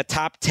being a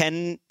top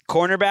 10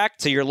 cornerback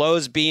to your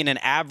lows being an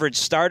average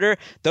starter,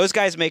 those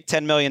guys make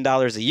 $10 million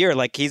a year.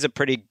 Like, he's a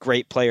pretty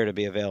great player to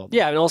be available.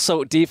 Yeah, and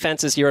also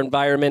defense is your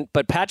environment.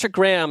 But Patrick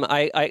Graham,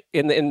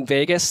 in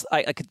Vegas,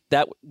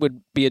 that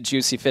would be a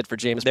juicy fit for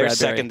James Bradbury. Their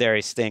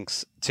secondary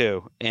stinks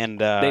too, and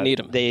they need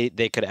him.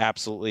 They could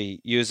absolutely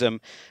use him.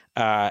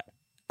 A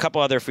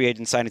couple other free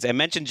agent signings. I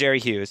mentioned Jerry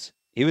Hughes.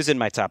 He was in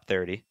my top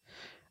 30.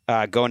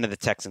 Going to the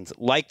Texans.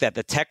 Like that,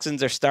 the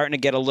Texans are starting to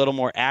get a little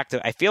more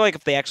active. I feel like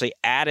if they actually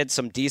added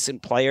some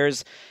decent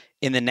players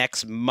in the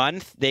next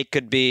month, they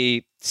could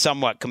be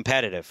somewhat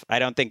competitive. I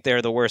don't think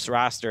they're the worst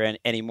roster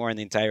anymore in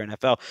the entire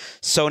NFL.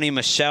 Sony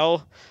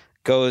Michel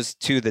goes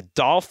to the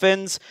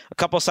Dolphins. A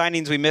couple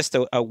signings we missed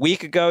a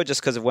week ago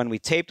just because of when we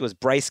taped was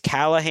Bryce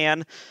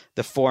Callahan,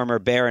 the former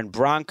Bear and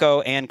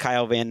Bronco, and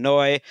Kyle Van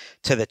Noy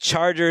to the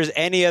Chargers.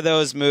 Any of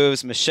those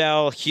moves,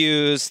 Michel,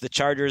 Hughes, the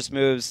Chargers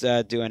moves,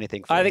 do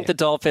anything for I think the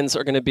Dolphins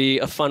are going to be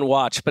a fun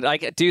watch, but I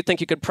do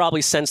think you could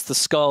probably sense the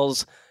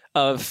skulls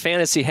of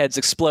fantasy heads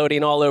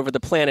exploding all over the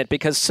planet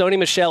because Sony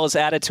Michel is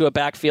added to a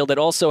backfield that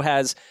also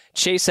has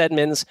Chase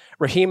Edmonds,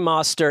 Raheem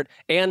Mostert,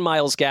 and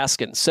Myles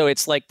Gaskin. So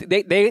it's like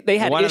they had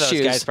issues. One of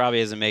those guys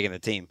probably isn't making the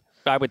team.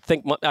 I would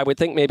think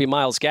maybe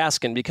Myles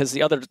Gaskin because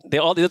the other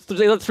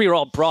 3 are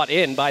all brought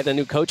in by the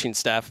new coaching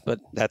staff. But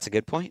that's a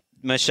good point.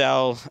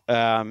 Michel,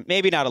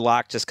 maybe not a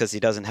lock just because he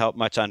doesn't help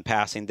much on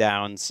passing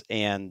downs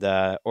and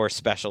or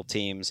special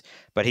teams,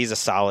 but he's a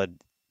solid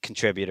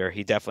contributor.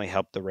 He definitely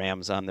helped the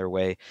Rams on their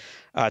way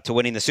to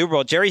winning the Super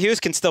Bowl. Jerry Hughes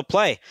can still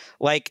play.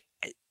 Like,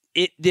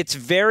 it's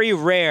very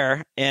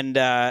rare, and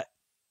I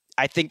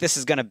think this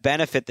is going to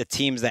benefit the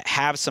teams that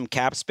have some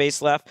cap space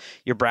left.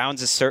 Your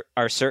Browns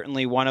are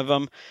certainly one of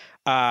them.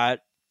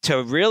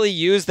 To really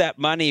use that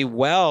money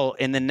well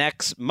in the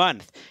next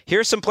month.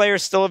 Here's some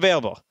players still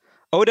available.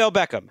 Odell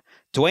Beckham,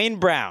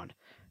 Dwayne Brown,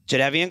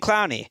 Jadeveon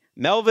Clowney,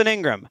 Melvin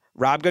Ingram,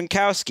 Rob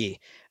Gronkowski,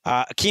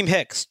 Akeem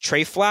Hicks,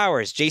 Trey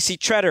Flowers, J.C.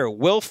 Treader,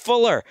 Will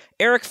Fuller,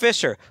 Eric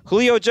Fisher,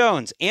 Julio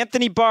Jones,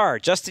 Anthony Barr,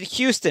 Justin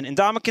Houston,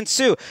 Ndamukong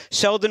Suh,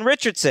 Sheldon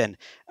Richardson,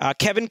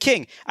 Kevin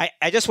King.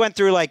 I just went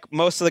through like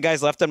most of the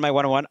guys left on my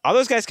 101. All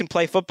those guys can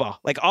play football.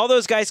 Like, all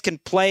those guys can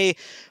play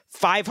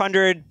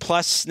 500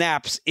 plus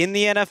snaps in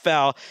the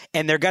NFL,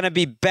 and they're going to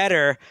be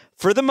better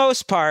for the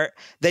most part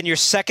than your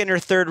second or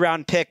third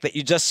round pick that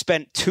you just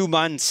spent 2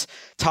 months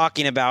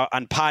talking about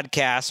on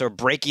podcasts or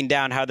breaking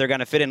down how they're going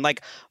to fit in.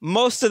 Like,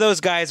 most of those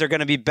guys are going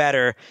to be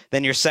better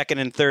than your second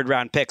and third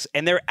round picks,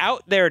 and they're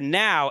out there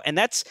now, and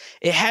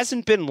it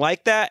hasn't been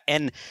like that.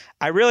 And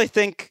I really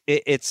think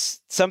it's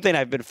something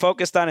I've been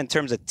focused on in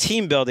terms of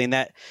team building,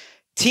 that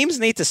teams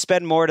need to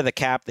spend more to the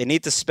cap. They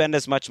need to spend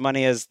as much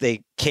money as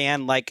they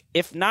can. Like,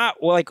 if not,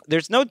 well, like,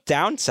 there's no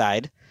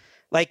downside.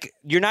 Like,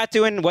 you're not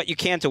doing what you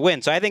can to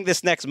win. So I think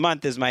this next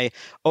month is my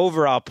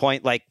overall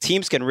point. Like,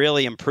 teams can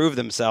really improve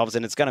themselves,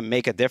 and it's going to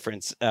make a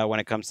difference when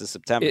it comes to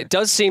September. It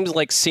does seem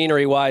like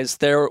scenery-wise,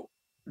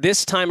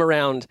 this time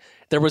around,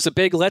 there was a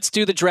big let's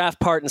do the draft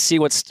part and see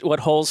what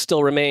holes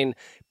still remain.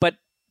 But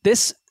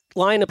this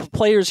lineup of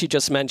players you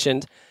just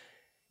mentioned,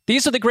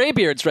 These are the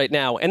Graybeards right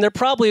now, and they're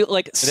probably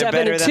like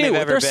 7-2.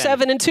 They're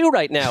 7-2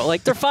 right now.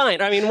 Like they're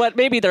fine. I mean,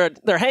 maybe they're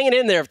hanging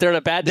in there if they're in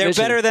a bad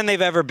division. They're better than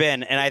they've ever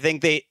been, and I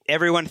think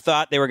everyone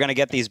thought they were going to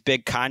get these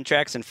big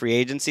contracts in free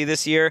agency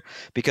this year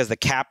because the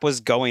cap was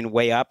going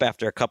way up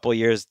after a couple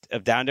years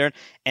of downturn,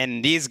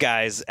 and these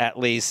guys at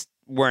least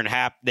weren't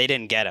happy. They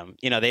didn't get them.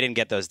 They didn't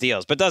get those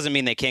deals, but doesn't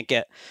mean they can't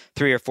get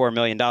 $3 or $4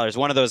 million.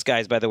 One of those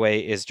guys, by the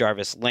way, is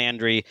Jarvis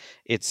Landry.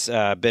 It's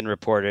been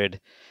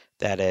reported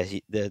that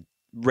the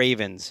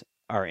Ravens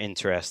are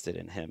interested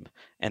in him,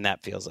 and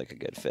that feels like a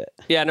good fit.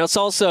 Yeah, no, it's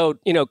also,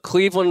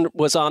 Cleveland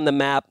was on the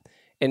map,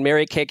 and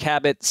Mary Kay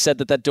Cabot said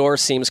that door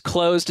seems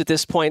closed at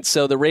this point,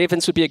 so the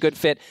Ravens would be a good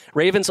fit.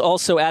 Ravens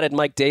also added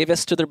Mike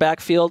Davis to their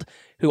backfield,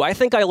 who I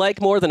think I like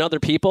more than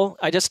other people.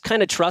 I just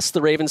kind of trust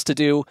the Ravens to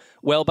do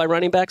well by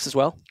running backs as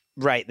well.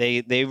 Right.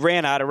 They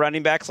ran out of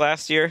running backs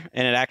last year,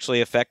 and it actually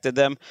affected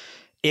them.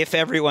 If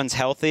everyone's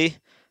healthy,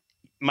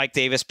 Mike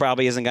Davis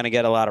probably isn't going to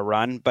get a lot of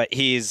run, but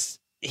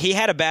he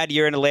had a bad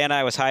year in Atlanta.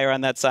 I was higher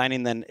on that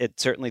signing than it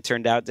certainly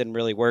turned out. Didn't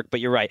really work.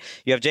 But you're right.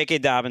 You have J.K.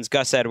 Dobbins,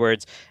 Gus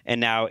Edwards,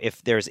 and now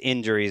if there's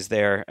injuries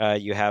there,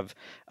 you have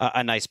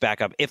a nice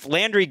backup. If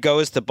Landry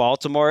goes to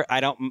Baltimore,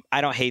 I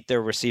don't hate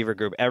their receiver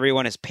group.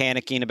 Everyone is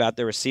panicking about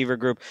their receiver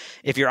group.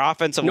 If your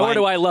offensive line, nor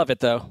do I love it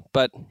though.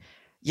 But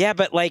yeah,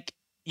 but like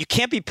you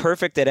can't be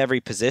perfect at every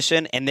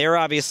position, and they're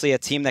obviously a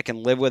team that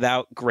can live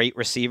without great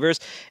receivers.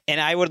 And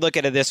I would look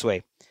at it this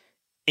way: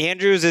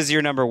 Andrews is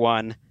your number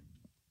one.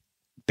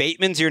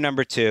 Bateman's your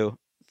number 2.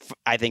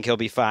 I think he'll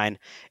be fine.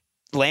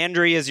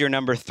 Landry is your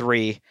number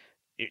 3,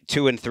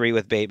 2 and 3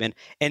 with Bateman.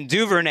 And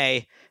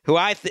Duvernay, who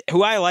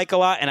I like a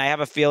lot, and I have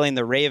a feeling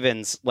the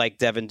Ravens like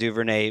Devin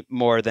Duvernay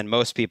more than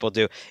most people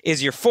do,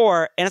 is your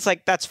 4. And it's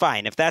like, that's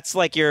fine. If that's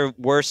like your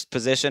worst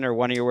position or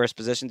one of your worst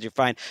positions, you're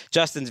fine.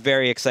 Justin's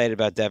very excited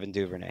about Devin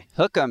Duvernay.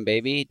 Hook 'em,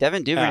 baby.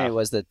 Devin Duvernay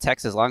was the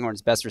Texas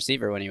Longhorns' best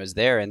receiver when he was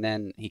there, and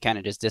then he kind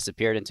of just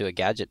disappeared into a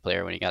gadget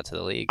player when he got to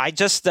the league. I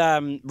just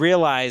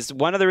realized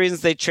one of the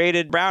reasons they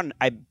traded Brown,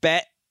 I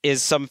bet,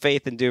 is some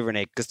faith in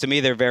Duvernay, because to me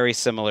they're very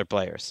similar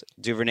players,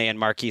 Duvernay and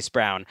Marquise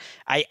Brown.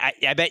 I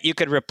bet you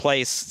could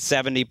replace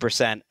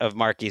 70% of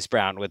Marquise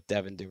Brown with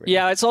Devin Duvernay.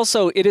 Yeah,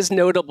 it is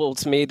notable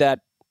to me that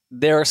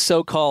their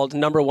so-called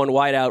number 1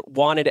 wideout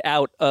wanted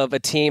out of a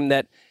team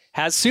that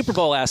has Super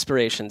Bowl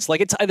aspirations.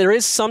 Like there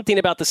is something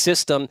about the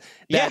system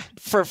that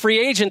for free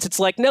agents,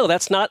 it's like, no,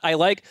 that's not. I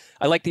like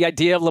the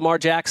idea of Lamar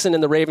Jackson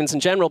and the Ravens in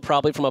general,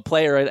 probably from a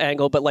player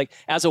angle, but like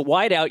as a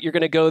wideout, you're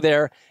going to go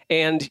there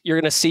and you're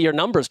going to see your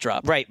numbers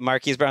drop. Right.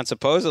 Marquise Brown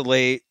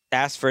supposedly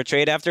asked for a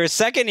trade after his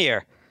second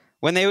year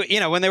when they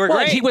were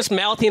great. He was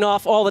mouthing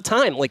off all the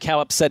time, like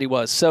how upset he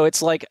was. So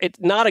it's like, it's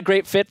not a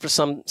great fit for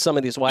some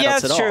of these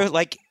wideouts at all. Yeah, it's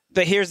true.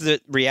 But here's the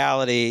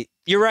reality.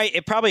 You're right.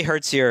 It probably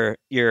hurts your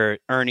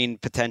earning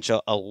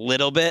potential a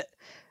little bit,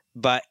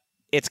 but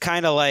it's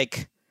kind of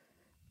like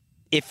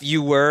if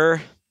you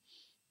were,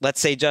 let's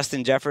say,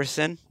 Justin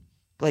Jefferson,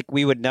 like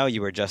we would know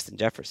you were Justin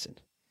Jefferson.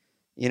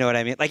 You know what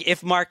I mean? Like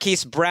if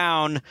Marquise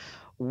Brown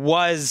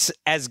was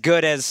as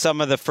good as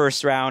some of the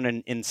first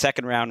round and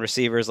second round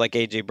receivers like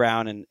A.J.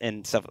 Brown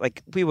and stuff,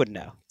 like we would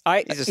know.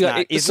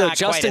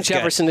 Justin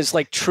Jefferson is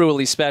like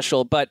truly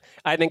special, but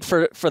I think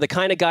for the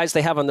kind of guys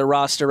they have on their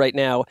roster right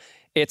now,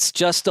 it's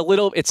just a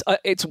little.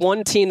 It's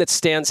one team that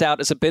stands out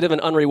as a bit of an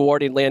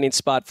unrewarding landing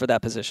spot for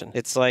that position.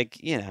 It's like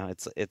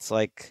it's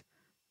like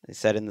they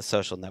said in The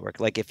Social Network.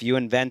 Like if you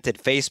invented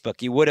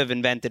Facebook, you would have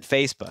invented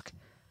Facebook.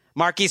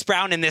 Marquise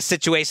Brown in this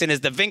situation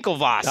is the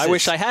Winklevoss. I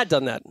wish I had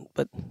done that,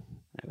 but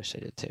I wish I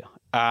did too.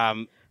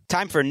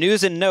 Time for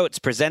news and notes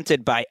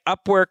presented by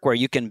Upwork, where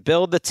you can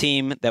build the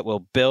team that will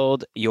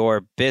build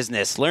your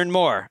business. Learn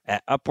more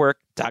at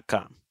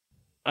Upwork.com.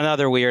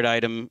 Another weird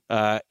item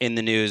in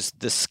the news,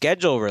 the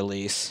schedule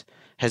release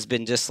has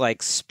been just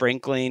like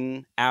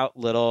sprinkling out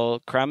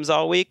little crumbs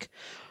all week.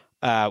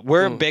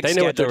 We're big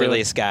schedule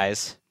release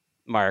guys,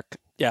 Mark.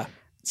 Yeah.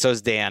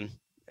 So's Dan.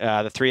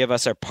 The three of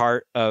us are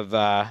part of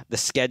the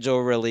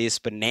schedule release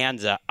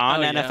bonanza on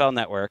NFL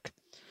Network.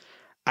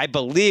 I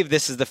believe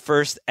this is the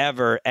first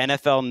ever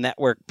NFL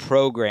Network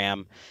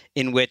program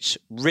in which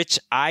Rich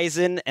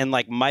Eisen and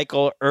like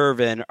Michael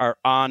Irvin are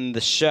on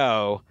the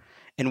show,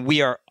 and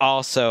we are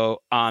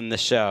also on the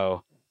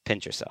show.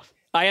 Pinch yourself.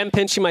 I am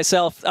pinching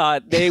myself.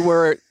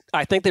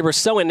 I think they were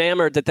so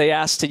enamored that they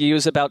asked to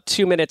use about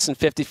 2 minutes and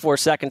 54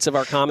 seconds of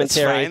our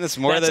commentary. That's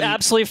fine. That's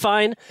absolutely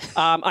fine.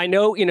 I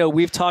know,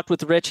 we've talked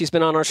with Rich. He's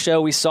been on our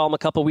show. We saw him a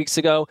couple weeks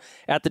ago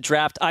at the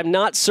draft. I'm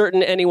not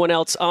certain anyone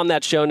else on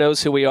that show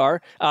knows who we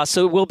are.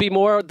 So it will be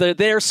more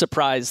their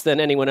surprise than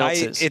anyone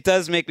else's. It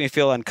does make me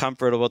feel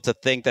uncomfortable to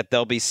think that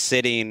they'll be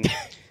sitting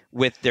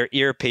with their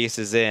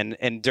earpieces in,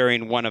 and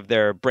during one of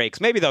their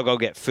breaks, maybe they'll go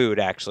get food,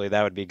 actually.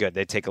 That would be good.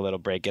 They take a little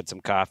break, get some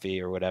coffee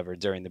or whatever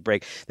during the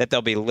break, that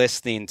they'll be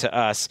listening to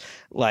us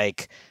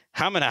like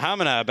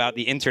hamina about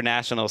the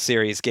international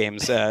series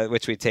games,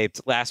 which we taped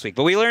last week.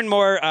 But we learned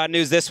more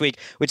news this week,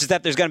 which is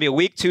that there's going to be a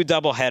week 2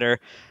 doubleheader,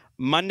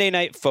 Monday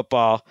Night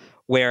Football,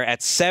 where at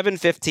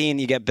 7:15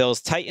 you get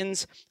Bills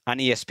Titans on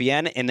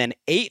ESPN, and then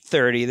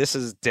 8:30, this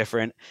is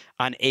different,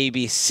 on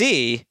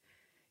ABC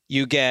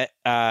you get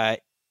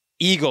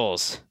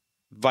Eagles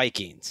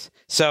Vikings.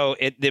 So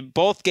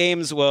both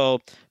games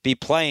will be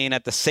playing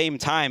at the same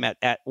time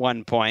at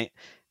one point,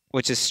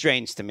 which is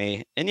strange to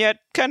me, and yet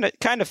kind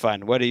of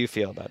fun. What do you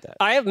feel about that?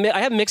 I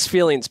have mixed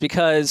feelings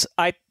because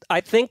I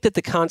think that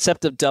the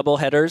concept of double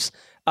headers,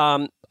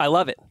 I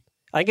love it.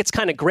 I think it's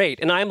kind of great.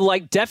 And I'm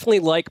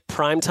definitely like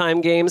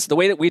primetime games, the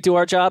way that we do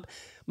our job,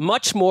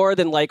 much more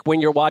than like when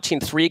you're watching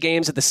 3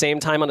 games at the same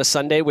time on a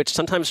Sunday, which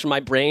sometimes for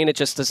my brain, it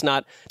just does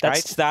not. I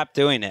stopped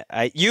doing it.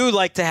 You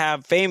like to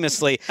have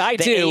famously I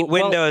the do. 8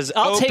 windows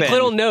I'll open. take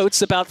little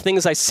notes about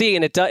things I see,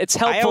 and it's helpful to a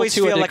degree. I always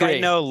feel like I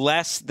know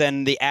less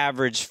than the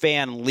average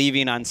fan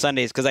leaving on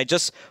Sundays because I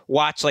just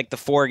watch like the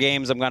 4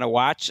 games I'm going to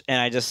watch,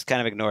 and I just kind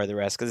of ignore the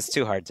rest because it's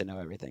too hard to know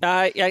everything.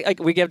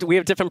 We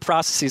have different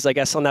processes, I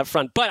guess, on that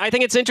front. But I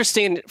think it's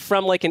interesting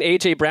from like an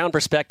A.J. Brown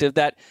perspective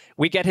that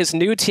we get his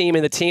new team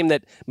and the team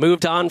that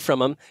moved on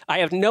from him. I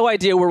have no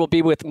idea where we'll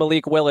be with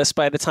Malik Willis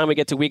by the time we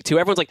get to week 2.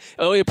 Everyone's like,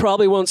 oh, he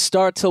probably won't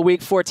start till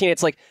week 14.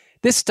 It's like,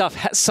 this stuff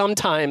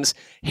sometimes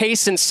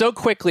hastens so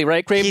quickly,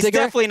 right, Gravedigger? He's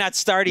definitely not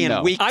starting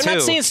in week 2. I'm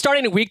not saying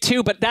starting in week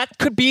 2, but that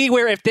could be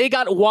where if they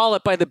got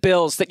walloped by the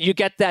Bills, that you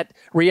get that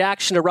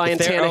reaction to Ryan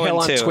Tannehill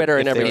on Twitter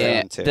and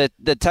everything. Yeah,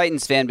 the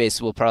Titans fan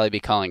base will probably be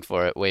calling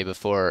for it way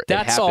before it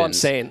happens. That's all I'm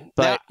saying.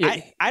 But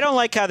I don't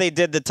like how they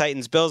did the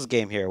Titans-Bills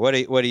game here. What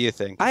do you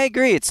think? I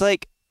agree. It's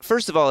like,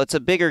 first of all, it's a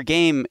bigger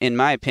game, in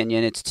my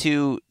opinion. It's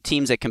 2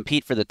 teams that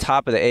compete for the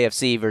top of the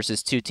AFC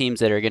versus 2 teams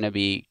that are going to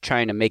be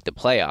trying to make the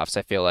playoffs,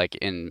 I feel like,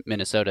 in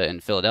Minnesota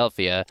and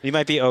Philadelphia. You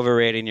might be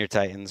overrating your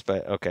Titans,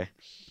 but okay.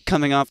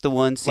 Coming off the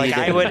 1 seed. Like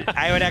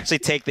I would actually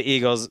take the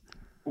Eagles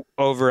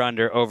over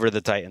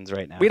the Titans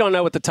right now. We don't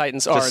know what the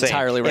Titans are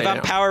entirely right now. If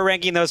I'm power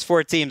ranking those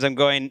 4 teams, I'm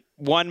going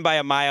 1 by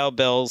a mile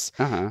Bills,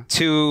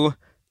 2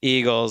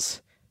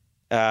 Eagles,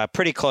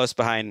 pretty close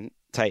behind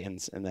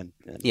Titans, and then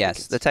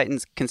yes, the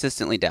Titans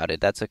consistently doubted.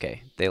 That's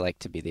okay. They like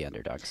to be the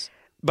underdogs.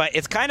 But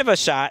it's kind of a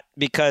shot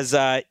because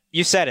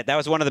you said it. That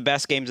was one of the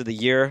best games of the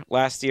year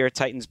last year.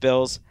 Titans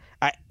Bills.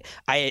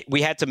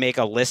 We had to make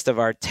a list of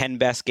our 10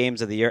 best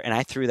games of the year, and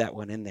I threw that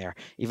one in there,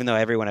 even though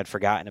everyone had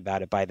forgotten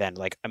about it by then.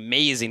 Like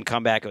amazing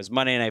comeback. It was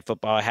Monday Night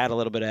Football. I had a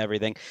little bit of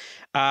everything,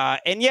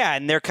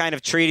 and they're kind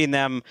of treating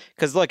them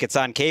because look, it's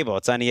on cable,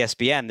 it's on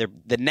ESPN.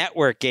 The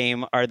network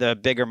game are the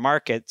bigger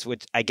markets,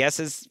 which I guess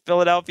is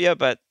Philadelphia,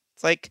 but.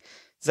 It's like,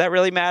 does that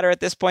really matter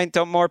at this point?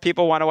 Don't more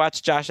people want to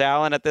watch Josh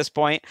Allen at this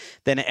point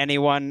than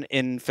anyone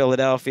in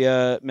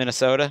Philadelphia,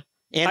 Minnesota?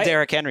 And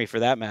Derrick Henry, for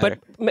that matter.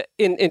 But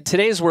in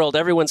today's world,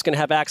 everyone's going to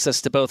have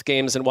access to both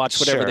games and watch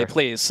whatever they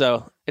please.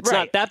 So it's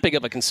not that big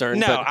of a concern.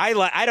 No,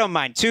 but I don't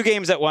mind. 2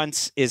 games at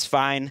once is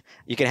fine.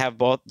 You can have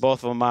both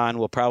of them on.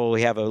 We'll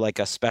probably have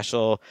a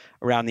special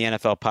Around the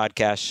NFL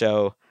podcast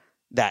show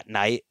that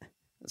night.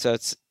 So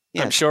it's...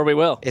 Yeah, I'm sure we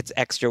will. It's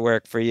extra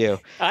work for you.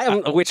 I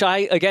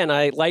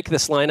like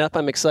this lineup.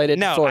 I'm excited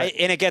for it.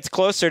 And it gets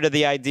closer to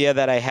the idea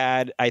that I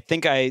had. I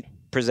think I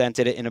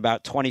presented it in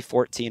about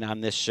 2014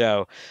 on this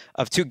show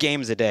of 2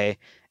 games a day,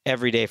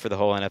 every day for the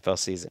whole NFL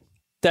season.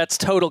 That's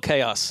total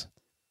chaos.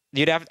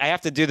 I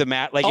have to do the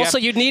math. Like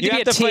you'd need to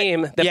be a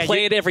team that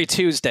played every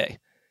Tuesday.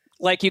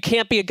 Like, you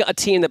can't be a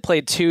team that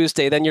played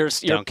Tuesday. Then you're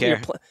don't care.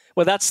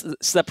 Well, that's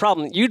the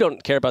problem. You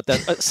don't care about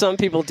that. Some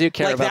people do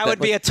care about that. That would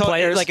be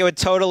it would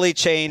totally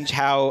change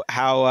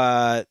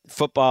how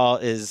football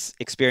is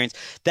experienced.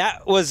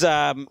 That was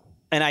an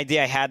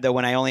idea I had though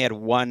when I only had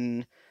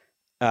one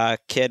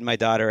kid, my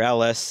daughter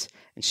Ellis,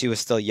 and she was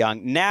still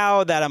young.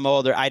 Now that I'm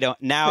older, I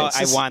don't. Now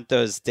I want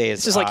those days.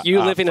 This is like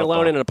you living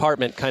alone in an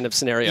apartment kind of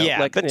scenario.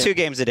 Yeah, but 2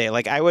 games a day.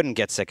 Like I wouldn't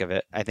get sick of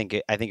it. I think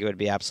it would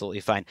be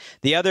absolutely fine.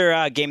 The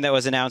other game that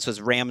was announced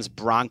was Rams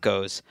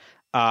Broncos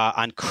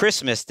on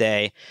Christmas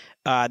Day.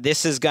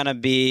 This is going to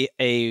be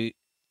a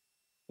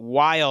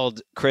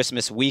wild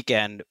Christmas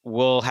weekend.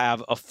 We'll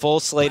have a full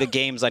slate of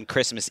games on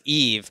Christmas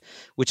Eve,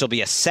 which will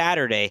be a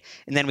Saturday,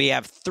 and then we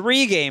have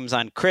 3 games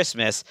on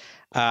Christmas.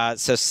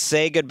 So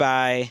say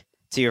goodbye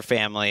to your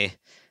family.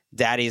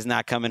 Daddy's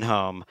not coming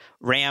home.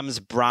 Rams,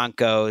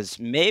 Broncos.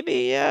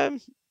 Maybe I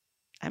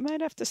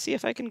might have to see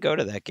if I can go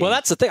to that game. Well,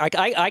 that's the thing.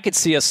 I could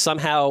see us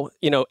somehow,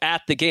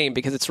 at the game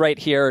because it's right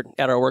here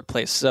at our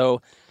workplace.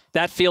 So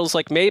that feels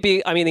like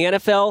maybe. I mean, the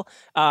NFL.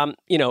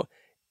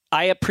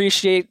 I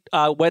appreciate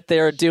what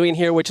they're doing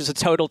here, which is a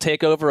total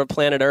takeover of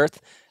planet Earth.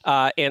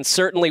 And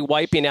certainly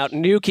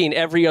nuking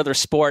every other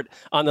sport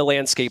on the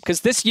landscape.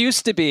 Because this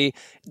used to be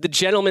the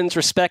gentleman's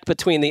respect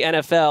between the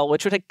NFL,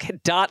 which would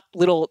dot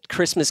little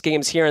Christmas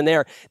games here and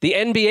there. The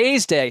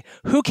NBA's day,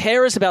 who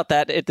cares about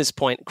that at this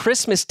point?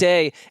 Christmas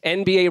Day,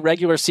 NBA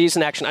regular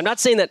season action. I'm not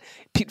saying that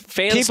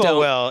fans People don't.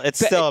 will.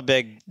 It's still a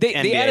big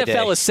NBA The NFL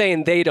day. is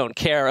saying they don't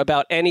care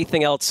about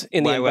anything else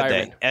in the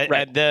environment.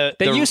 Right.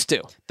 They used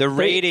to. The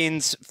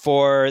ratings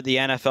for the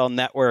NFL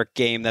Network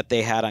game that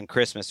they had on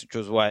Christmas, which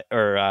was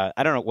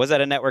I don't know, was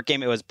that a network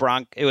game? It was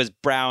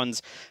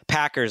Browns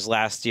Packers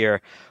last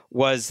year.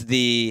 Was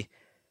the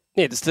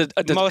Yeah, it's the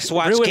most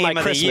watched game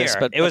of the year.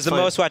 But it was the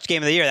most watched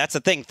game of the year. That's the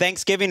thing.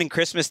 Thanksgiving and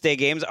Christmas Day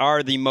games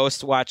are the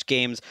most watched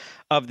games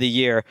of the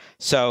year.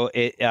 So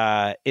it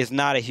is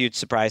not a huge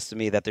surprise to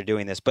me that they're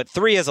doing this. But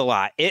 3 is a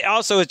lot. It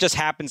also just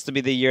happens to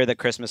be the year that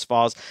Christmas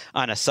falls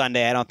on a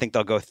Sunday. I don't think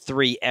they'll go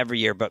 3 every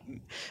year. But,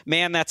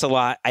 man, that's a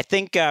lot. I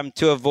think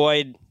to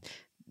avoid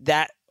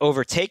that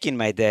overtaking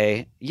my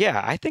day,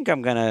 I think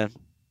I'm going to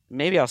 –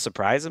 maybe I'll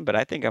surprise him, but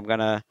I think I'm going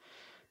to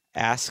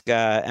ask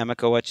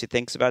Emika what she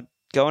thinks about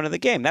going to the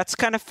game. That's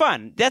kind of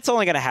fun. That's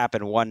only going to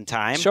happen one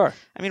time. Sure.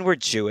 I mean, we're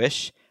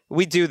Jewish.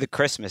 We do the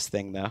Christmas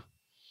thing, though.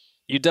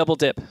 You double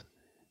dip.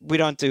 We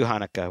don't do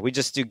Hanukkah. We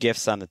just do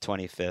gifts on the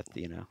 25th.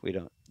 We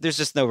don't. There's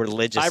just no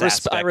religious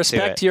aspect I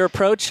respect to it. your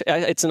approach.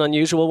 It's an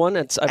unusual one.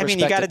 I mean,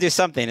 you got to do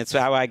something. It's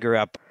how I grew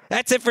up.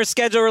 That's it for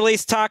schedule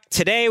release talk.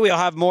 Today, we'll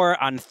have more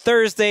on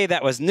Thursday.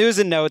 That was News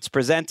and Notes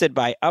presented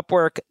by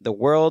Upwork, the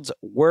world's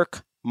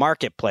work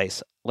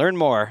marketplace. Learn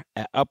more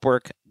at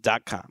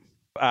Upwork.com.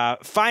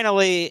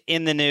 Finally,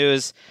 in the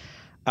news,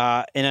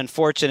 an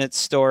unfortunate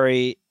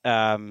story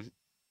in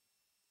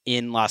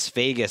Las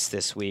Vegas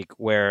this week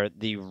where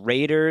the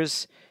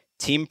Raiders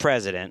team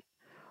president,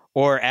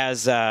 or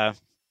as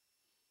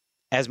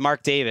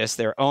Mark Davis,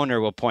 their owner,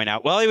 will point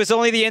out, well, he was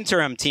only the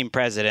interim team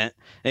president.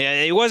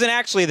 He wasn't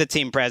actually the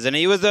team president.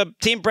 He was the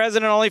team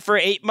president only for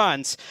 8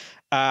 months.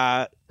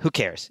 Who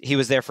cares? He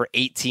was there for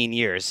 18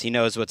 years. He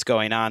knows what's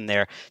going on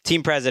there.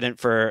 Team president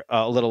for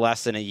a little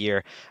less than a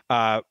year.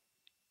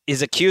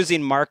 Is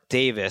accusing Mark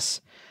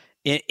Davis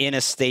in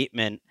a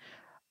statement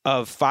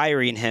of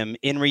firing him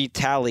in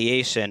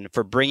retaliation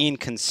for bringing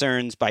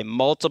concerns by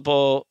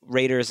multiple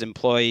Raiders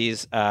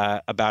employees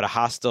about a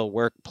hostile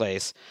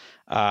workplace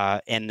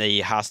and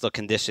the hostile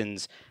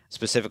conditions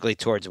specifically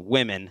towards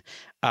women.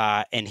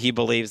 And he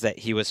believes that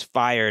he was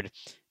fired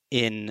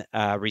in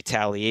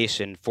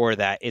retaliation for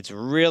that. It's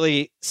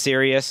really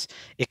serious.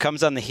 It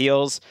comes on the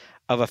heels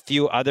of a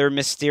few other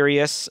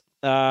mysterious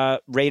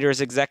Raiders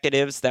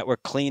executives that were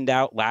cleaned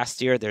out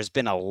last year. There's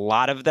been a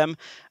lot of them.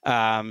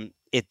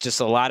 It's just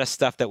a lot of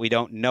stuff that we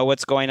don't know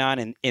what's going on.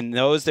 And in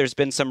those, there's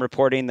been some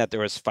reporting that there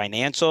was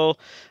financial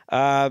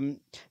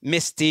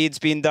misdeeds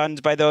being done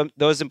by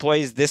those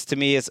employees. This, to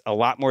me, is a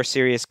lot more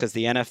serious because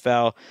the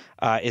NFL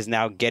is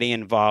now getting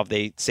involved.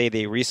 They say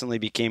they recently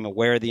became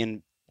aware of the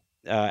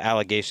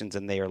allegations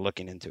and they are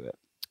looking into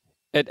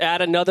it.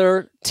 Add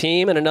another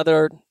team and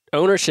another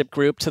ownership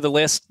group to the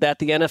list that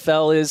the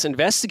NFL is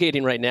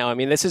investigating right now. I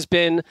mean, this has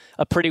been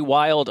a pretty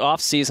wild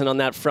offseason on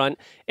that front.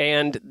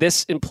 And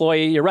this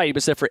employee, you're right, he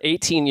was there for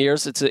 18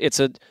 years. It's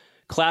a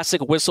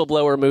classic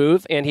whistleblower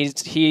move. And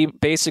he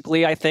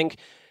basically, I think,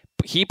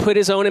 he put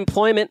his own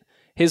employment,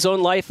 his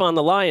own life on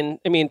the line,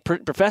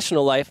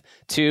 professional life,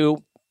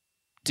 to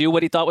do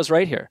what he thought was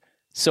right here.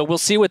 So we'll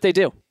see what they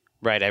do.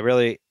 Right.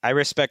 I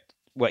respect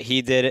what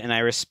he did, and I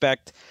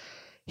respect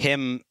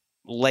him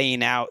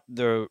laying out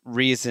the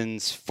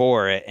reasons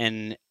for it.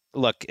 And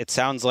look, it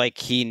sounds like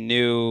he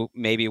knew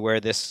maybe where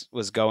this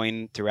was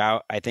going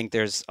throughout. I think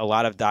there's a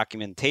lot of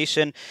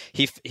documentation.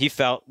 He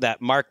felt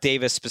that Mark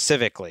Davis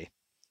specifically,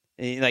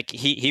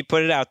 he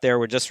put it out there.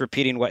 We're just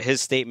repeating what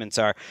his statements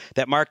are,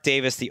 that Mark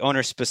Davis, the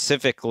owner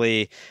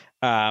specifically,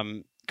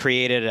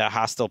 created a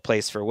hostile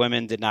place for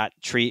women, did not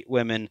treat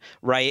women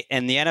right.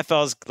 And the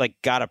NFL's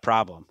got a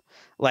problem.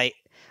 Like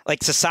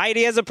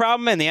society has a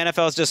problem and the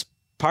NFL is just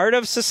part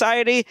of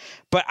society,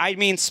 but I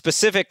mean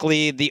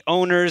specifically the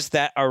owners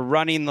that are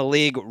running the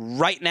league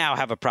right now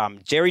have a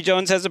problem. Jerry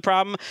Jones has a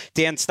problem.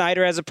 Dan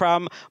Snyder has a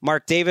problem.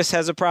 Mark Davis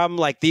has a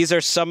problem. These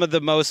are some of the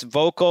most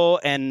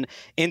vocal and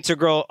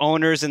integral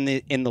owners in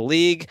the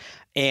league,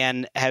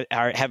 and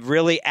have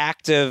really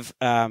active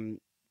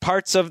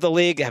parts of the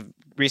league. Have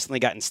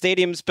recently gotten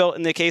stadiums built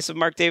in the case of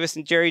Mark Davis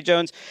and Jerry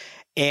Jones,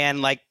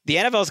 and the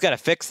NFL's got to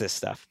fix this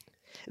stuff.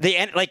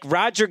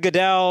 Roger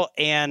Goodell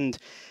and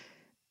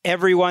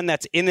everyone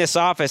that's in this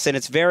office, and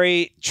it's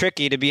very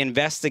tricky to be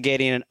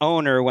investigating an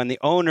owner when the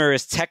owner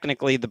is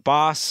technically the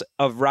boss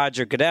of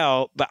Roger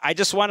Goodell. But I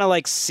just want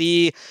to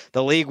see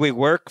the league we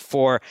work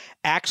for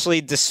actually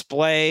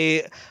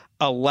display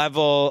a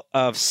level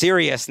of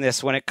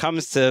seriousness when it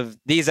comes to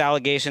these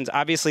allegations.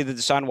 Obviously, the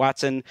Deshaun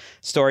Watson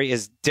story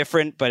is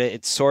different, but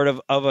it's sort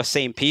of a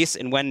same piece.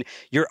 And when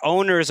your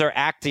owners are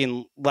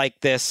acting like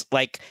this,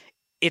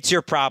 it's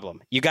your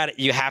problem. You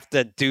have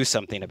to do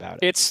something about it.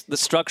 It's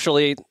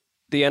structurally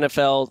the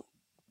NFL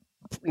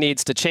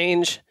needs to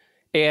change,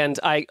 and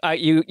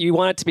you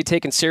want it to be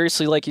taken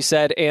seriously, like you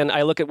said. And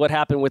I look at what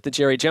happened with the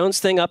Jerry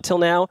Jones thing up till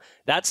now.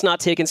 That's not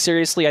taken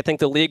seriously. I think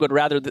the league would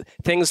rather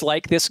things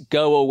like this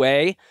go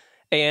away.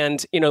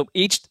 And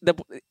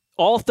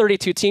all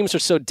 32 teams are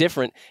so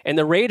different, and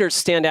the Raiders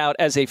stand out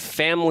as a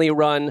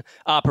family-run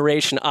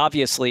operation,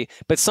 obviously.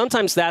 But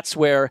sometimes that's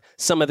where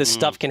some of this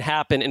stuff can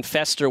happen and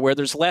fester, where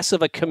there's less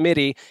of a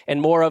committee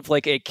and more of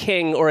a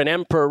king or an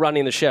emperor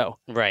running the show.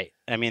 Right.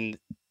 I mean,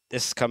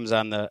 this comes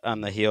on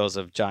the heels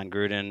of John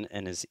Gruden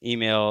and his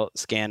email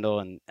scandal,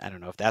 and I don't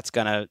know if that's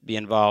going to be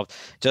involved.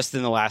 Just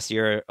in the last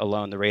year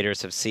alone, the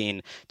Raiders have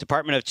seen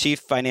Department of Chief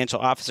Financial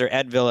Officer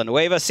Ed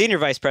Villanueva, Senior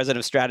Vice President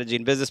of Strategy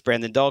and Business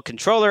Brandon Dull,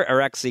 Controller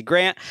Alexi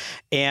Grant,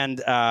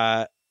 and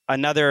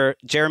another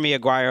Jeremy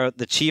Aguirre,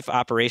 the Chief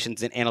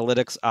Operations and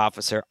Analytics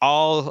Officer,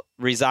 all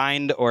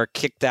resigned or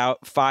kicked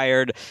out,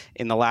 fired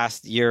in the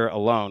last year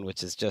alone,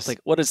 which is just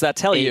like, what does that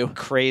tell you?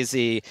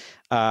 Crazy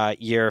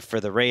year for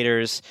the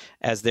Raiders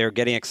as they're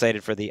getting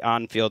excited for the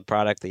on-field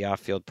product, the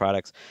off-field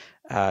products.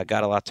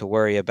 Got a lot to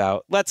worry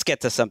about. Let's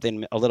get to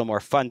something a little more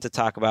fun to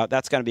talk about.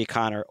 That's going to be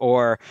Connor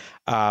Orr,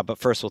 but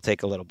first we'll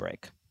take a little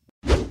break.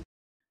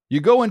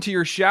 You go into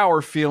your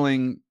shower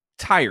feeling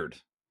tired,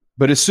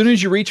 but as soon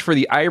as you reach for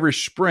the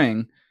Irish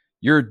Spring,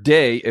 your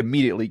day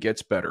immediately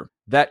gets better.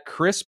 That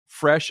crisp,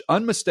 fresh,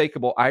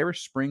 unmistakable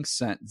Irish Spring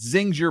scent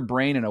zings your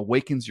brain and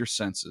awakens your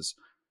senses.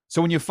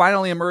 So when you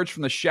finally emerge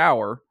from the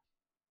shower,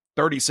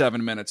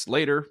 37 minutes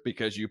later,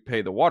 because you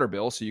pay the water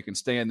bill so you can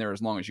stay in there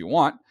as long as you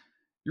want,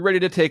 you're ready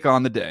to take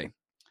on the day.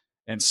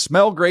 And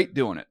smell great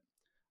doing it.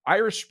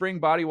 Irish Spring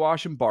Body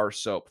Wash and Bar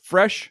Soap.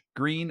 Fresh,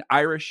 green,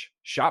 Irish.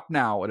 Shop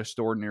now at a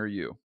store near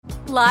you.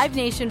 Live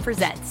Nation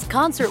presents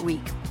Concert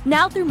Week.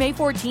 Now through May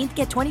 14th,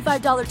 get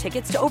 $25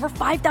 tickets to over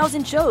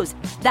 5,000 shows.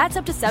 That's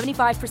up to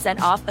 75%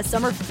 off a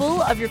summer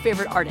full of your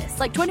favorite artists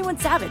like 21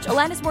 Savage,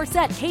 Alanis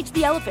Morissette, Cage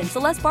the Elephant,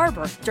 Celeste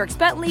Barber, Dierks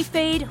Bentley,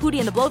 Fade, Hootie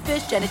and the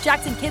Blowfish, Janet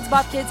Jackson, Kidz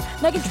Bop Kids,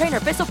 Meghan Trainor,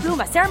 Peso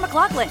Pluma, Sarah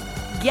McLachlan.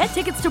 Get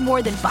tickets to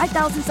more than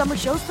 5,000 summer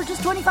shows for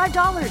just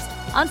 $25.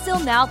 Until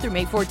now through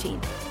May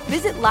 14th.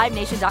 Visit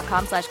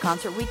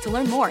LiveNation.com/Concert Week to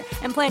learn more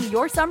and plan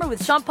your summer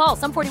with Sean Paul,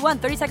 Sum 41,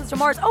 30 Seconds to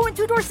Mars, and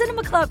Two Door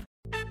Cinema Club.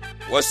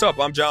 What's up?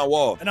 I'm John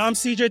Wall. And I'm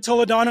CJ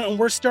Toledano, and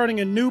we're starting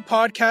a new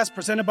podcast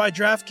presented by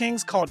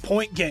DraftKings called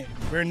Point Game.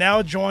 We're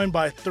now joined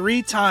by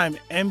 3-time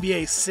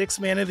NBA Sixth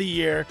Man of the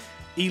Year,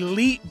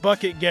 elite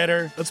bucket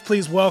getter. Let's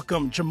please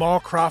welcome Jamal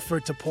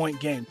Crawford to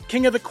Point Game.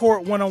 King of the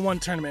Court one-on-one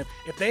tournament.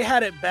 If they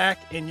had it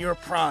back in your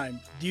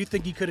prime, do you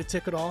think you could have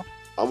took it all?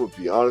 I'm going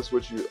to be honest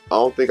with you. I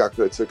don't think I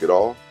could have took it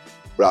all,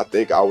 but I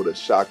think I would have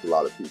shocked a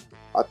lot of people.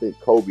 I think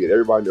Kobe and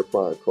everybody in their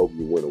prime, Kobe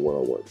would win a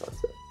one-on-one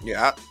contest.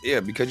 Yeah,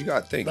 because you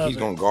got to think he's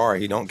going to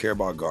guard. He don't care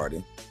about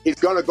guarding. He's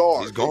going to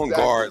guard. He's going to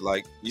guard.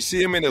 Like, you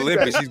see him in the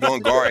Olympics, he's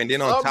going to guard. And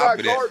then on top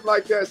of that.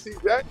 Like that,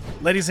 CJ.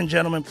 Ladies and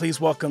gentlemen, please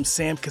welcome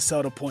Sam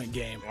Cassell to Point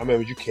Game. I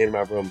remember you came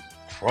out from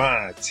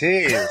prime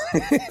 10.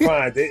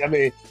 I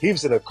mean, he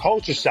was in a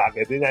culture shock.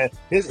 And then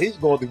he's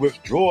going through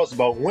withdrawals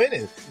about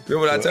winning.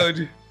 Remember what I told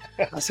you?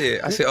 I said,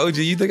 OG,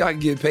 you think I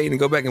can get paid and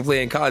go back and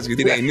play in college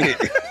because it ain't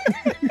it?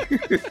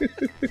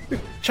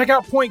 Check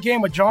out Point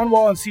Game with John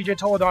Wall and CJ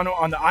Toledano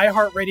on the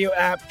iHeartRadio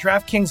app,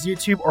 DraftKings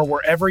YouTube, or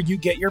wherever you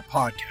get your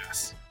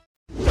podcasts.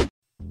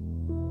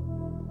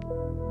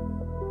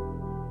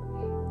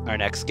 Our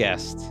next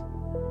guest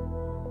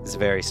is a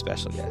very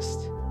special guest.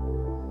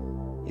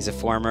 He's a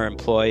former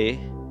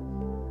employee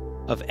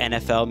of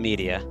NFL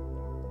Media,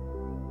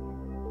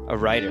 a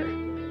writer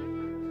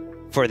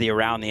for the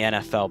Around the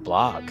NFL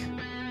blog.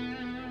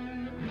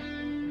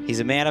 He's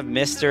a man of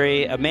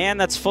mystery, a man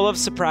that's full of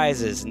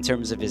surprises in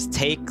terms of his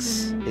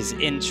takes, his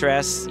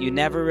interests. You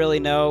never really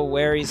know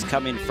where he's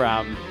coming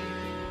from.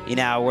 He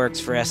now works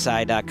for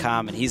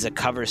SI.com, and he's a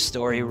cover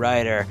story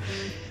writer.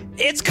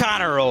 It's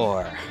Connor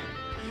Orr.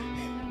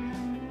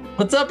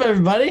 What's up,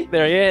 everybody?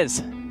 There he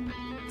is.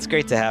 It's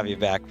great to have you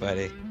back,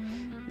 buddy.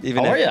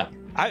 How are you?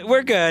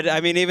 We're good. I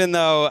mean, even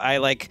though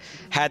I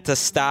had to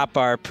stop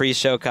our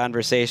pre-show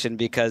conversation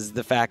because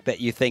the fact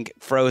that you think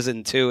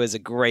Frozen 2 is a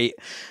great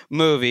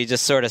movie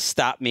just sort of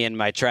stopped me in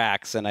my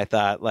tracks, and I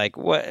thought,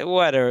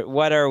 what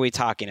are we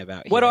talking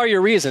about here? What are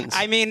your reasons?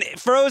 I mean,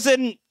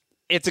 Frozen,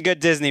 it's a good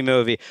Disney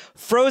movie.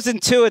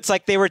 Frozen 2, it's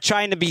like they were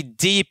trying to be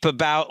deep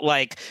about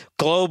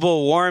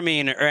global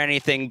warming or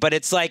anything, but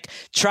it's like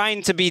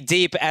trying to be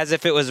deep as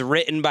if it was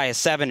written by a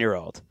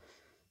 7-year-old.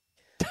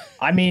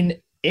 I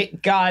mean,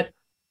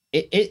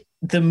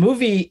 the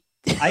movie,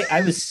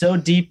 I was so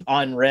deep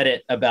on Reddit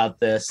about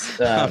this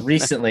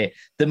recently.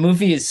 The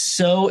movie is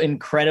so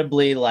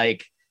incredibly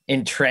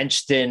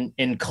entrenched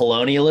in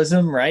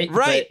colonialism, right?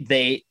 Right. But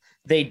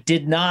they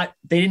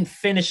didn't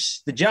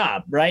finish the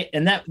job, right?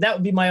 And that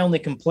would be my only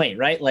complaint,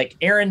 right?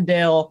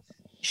 Arendelle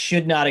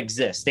should not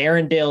exist.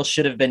 Arendelle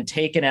should have been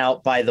taken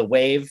out by the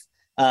wave.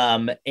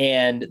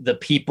 And the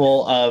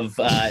people of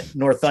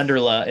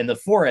Northumberland in the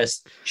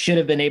forest should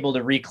have been able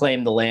to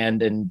reclaim the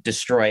land and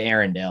destroy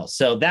Arendelle.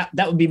 So that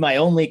would be my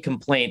only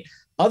complaint.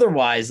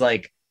 Otherwise,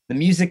 the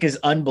music is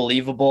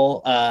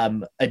unbelievable.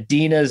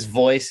 Adina's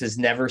voice has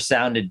never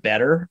sounded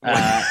better,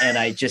 and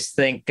I just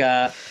think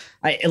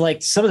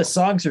some of the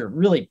songs are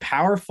really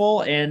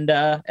powerful. And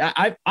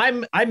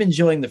I'm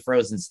enjoying the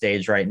Frozen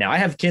stage right now. I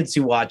have kids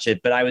who watch it,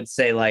 but I would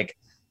say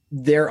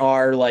there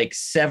are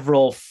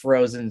several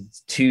Frozen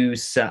 2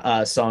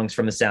 songs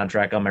from the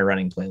soundtrack on my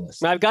running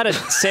playlist. I've got to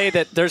say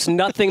that there's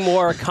nothing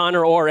more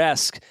Connor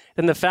Orr-esque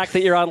than the fact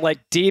that you're on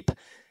deep,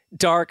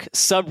 dark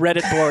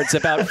subreddit boards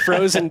about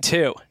Frozen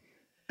 2.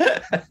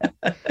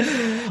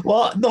 Well,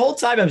 Well, the whole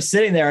time I'm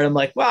sitting there and I'm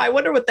like, well, I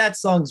wonder what that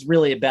song's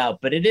really about.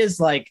 But it is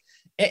like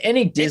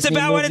any Disney It's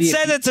about movie, what it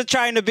says it's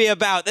trying to be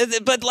about.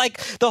 But like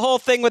the whole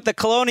thing with the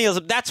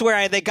colonialism, that's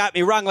where they got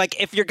me wrong. Like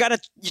if you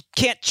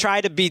can't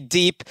try to be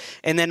deep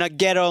and then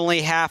get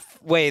only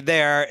halfway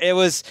there.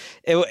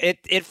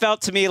 It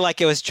felt to me like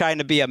it was trying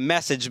to be a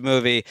message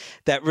movie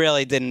that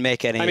really didn't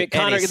make any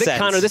sense.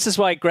 Connor, this is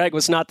why Greg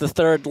was not the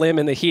third limb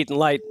in the Heat and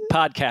Light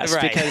podcast,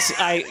 Right.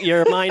 because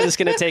your mind is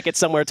going to take it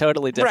somewhere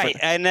totally different.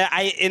 Right,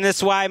 and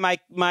that's why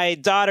my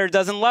daughter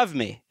doesn't love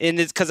me, and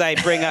it's because I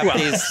bring up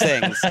these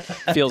things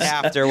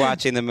after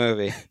watching the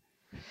movie.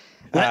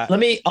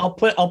 I'll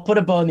put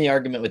a bow in the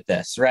argument with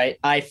this. Right,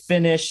 I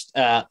finished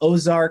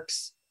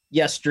Ozarks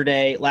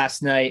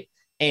last night,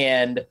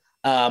 and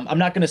I'm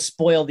not going to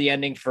spoil the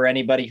ending for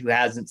anybody who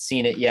hasn't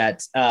seen it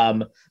yet.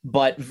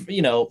 But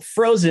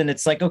Frozen,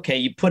 it's like, okay,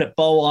 you put a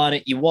bow on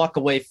it, you walk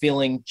away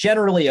feeling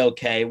generally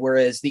okay.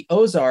 Whereas the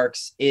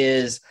Ozarks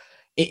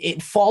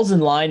it falls in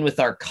line with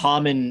our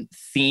common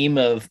theme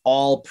of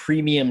all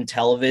premium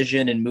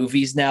television and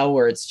movies now,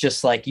 where it's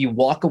just like you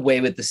walk away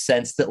with the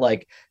sense that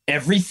like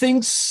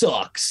everything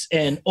sucks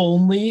and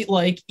only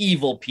like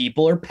evil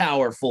people are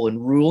powerful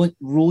and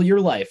rule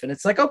your life. And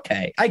it's like,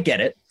 okay, I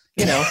get it.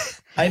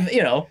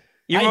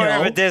 You're more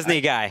of a Disney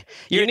guy.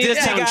 You're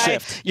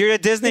a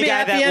Disney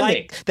guy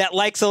that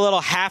likes a little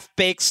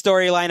half-baked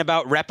storyline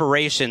about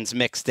reparations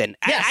mixed in.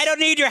 Yes. I don't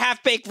need your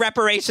half-baked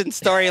reparations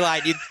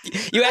storyline.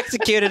 You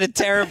executed it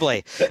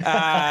terribly.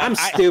 I'm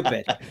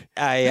stupid.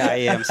 I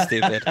am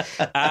stupid.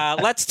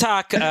 Let's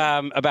talk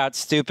about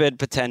stupid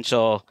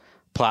potential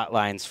plot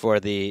lines for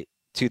the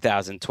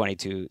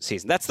 2022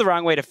 season. That's the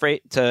wrong way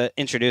to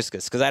introduce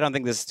this, because I don't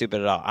think this is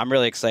stupid at all. I'm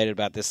really excited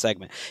about this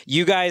segment.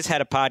 You guys had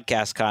a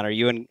podcast, Connor,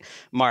 you and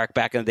Mark,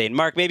 back in the day. And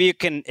Mark, maybe you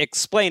can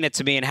explain it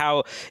to me and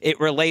how it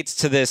relates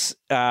to this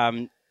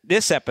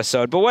this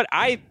episode. But what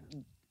I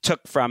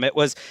took from it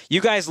was you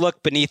guys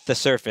look beneath the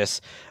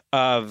surface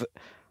of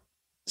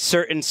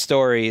certain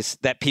stories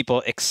that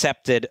people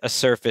accepted a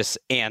surface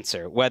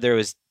answer, whether it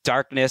was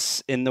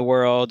darkness in the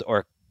world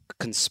or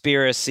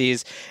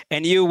conspiracies,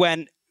 and you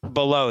went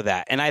below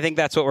that. And I think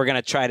that's what we're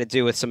going to try to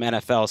do with some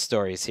NFL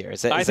stories here.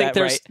 I think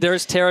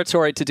there's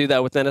territory to do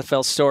that with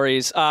NFL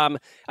stories. I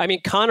mean,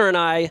 Connor and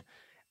I,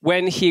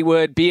 when he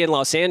would be in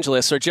Los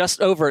Angeles or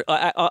just over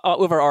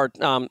our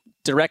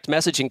direct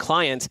messaging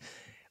client,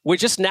 we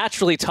just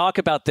naturally talk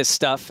about this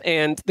stuff.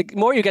 And the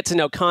more you get to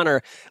know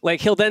Connor, like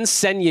he'll then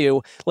send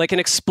you like an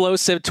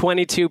explosive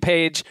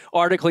 22-page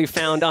article he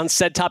found on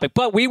said topic.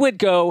 But we would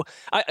go,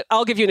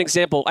 I'll give you an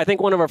example. I think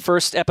one of our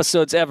first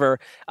episodes ever,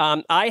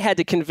 I had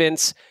to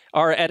convince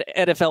our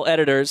NFL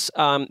editors,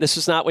 this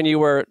was not when you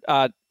were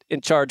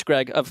in charge,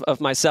 Greg, of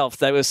myself.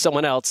 That was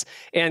someone else.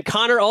 And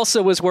Connor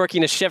also was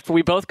working a shift where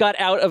we both got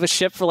out of a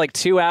shift for like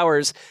 2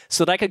 hours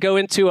so that I could go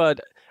into a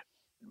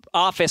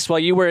office while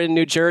you were in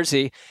New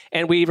Jersey,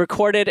 and we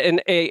recorded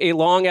a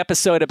long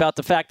episode about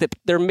the fact that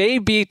there may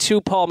be two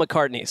Paul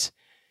McCartneys.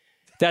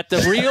 That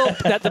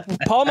the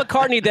Paul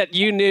McCartney that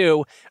you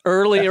knew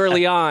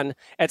early on,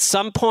 at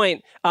some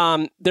point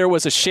there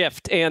was a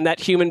shift, and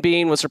that human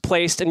being was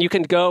replaced. And you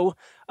can go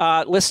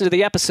listen to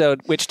the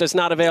episode, which is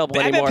not available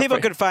anymore. I bet people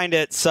could find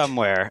it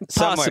somewhere.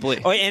 Possibly.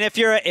 Oh, and if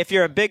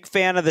you're a big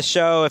fan of the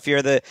show, if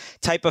you're the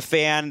type of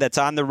fan that's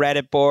on the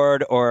Reddit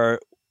board or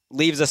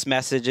leaves us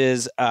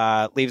messages,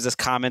 leaves us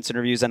comments and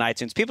reviews on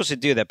iTunes. People should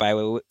do that, by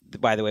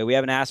the way. We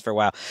haven't asked for a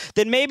while.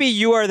 Then maybe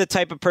you are the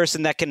type of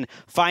person that can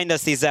find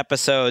us these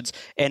episodes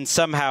and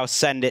somehow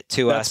send it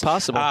to us.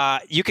 That's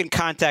possible. You can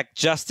contact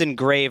Justin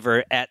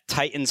Graver at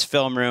Titans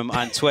Film Room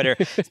on Twitter.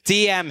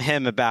 DM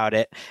him about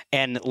it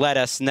and let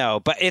us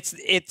know. But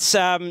it's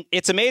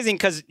amazing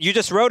because you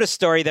just wrote a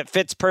story that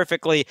fits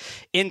perfectly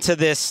into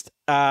this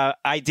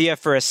idea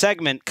for a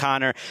segment,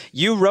 Connor.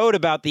 You wrote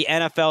about the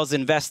NFL's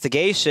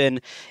investigation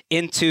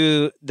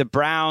into the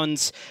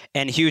Browns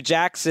and Hugh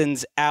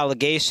Jackson's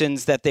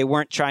allegations that they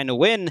weren't trying to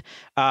win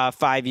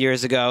 5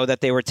 years ago,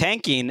 that they were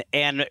tanking.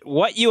 And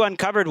what you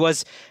uncovered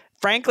was,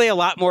 frankly, a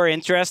lot more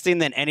interesting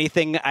than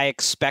anything I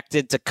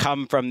expected to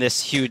come from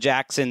this Hugh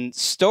Jackson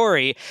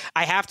story.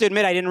 I have to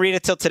admit, I didn't read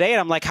it till today, and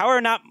I'm like, how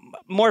are not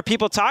more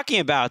people talking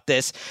about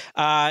this?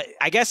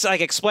 I guess like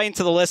explain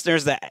to the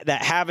listeners that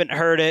haven't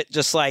heard it,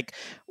 just like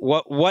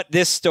what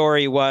this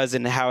story was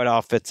and how it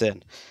all fits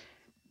in.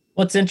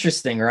 Well, it's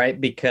interesting, right?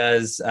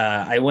 Because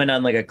I went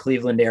on like a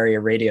Cleveland area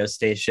radio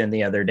station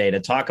the other day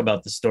to talk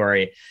about the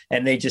story,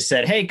 and they just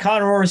said, "Hey,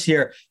 Connor Orr's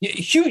here.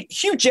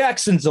 Hugh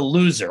Jackson's a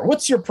loser.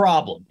 What's your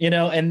problem?"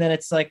 And then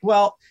it's like,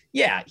 well,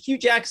 yeah, Hugh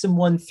Jackson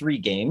won 3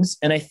 games,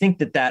 and I think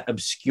that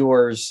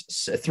obscures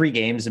 3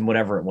 games in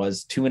whatever it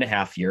was,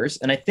 2.5 years,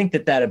 and I think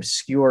that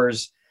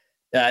obscures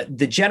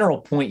the general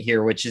point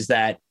here, which is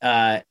that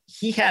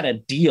he had a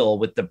deal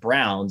with the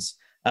Browns.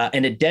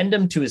 An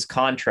addendum to his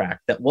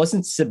contract that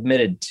wasn't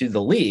submitted to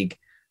the league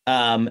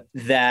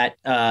that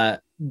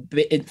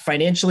it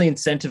financially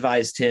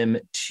incentivized him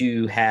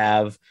to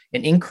have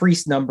an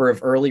increased number of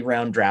early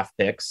round draft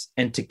picks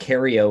and to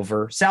carry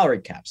over salary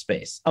cap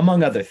space,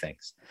 among other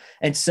things.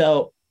 And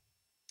so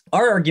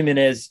our argument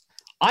is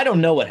I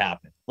don't know what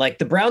happened. Like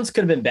the Browns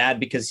could have been bad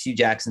because Hugh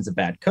Jackson's a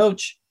bad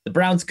coach. The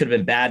Browns could have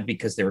been bad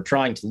because they were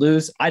trying to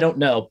lose. I don't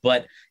know,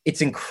 but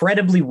it's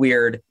incredibly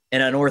weird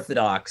and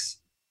unorthodox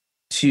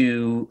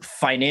to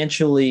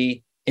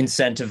financially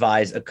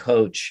incentivize a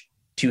coach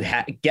to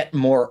get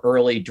more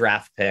early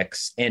draft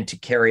picks and to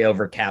carry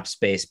over cap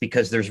space,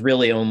 because there's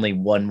really only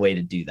one way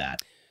to do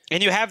that.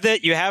 And you have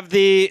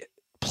the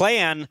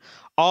plan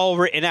all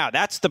written out.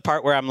 That's the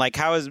part where I'm like,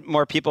 how is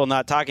more people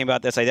not talking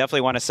about this? I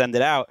definitely want to send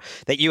it out,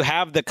 that you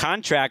have the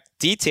contract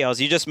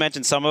details. You just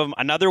mentioned some of them.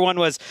 Another one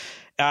was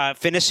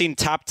finishing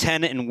top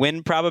 10 in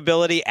win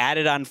probability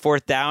added on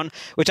fourth down,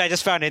 which I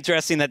just found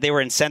interesting that they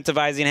were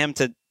incentivizing him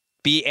to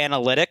be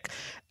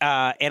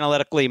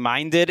analytically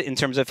minded in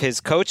terms of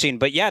his coaching.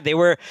 But yeah, they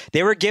were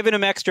giving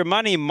him extra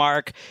money,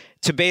 Mark,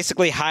 to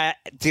basically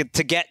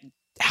to get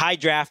high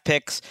draft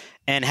picks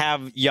and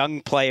have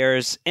young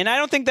players. And I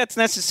don't think that's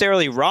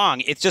necessarily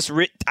wrong. It's just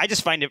I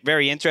just find it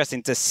very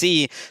interesting to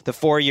see the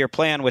 4-year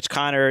plan, which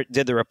Connor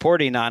did the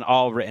reporting on,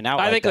 all written out.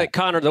 I think like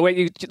Connor, the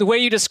way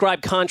you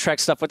describe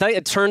contract stuff,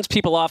 it turns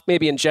people off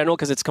maybe in general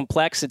because it's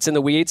complex, it's in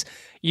the weeds.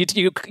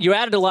 You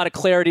added a lot of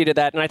clarity to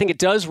that, and I think it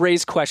does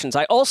raise questions.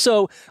 I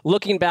also,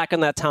 looking back on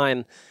that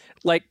time,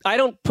 like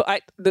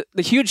the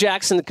Hugh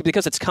Jackson,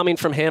 because it's coming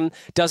from him,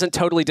 doesn't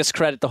totally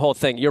discredit the whole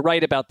thing. You're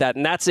right about that,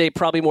 and that's a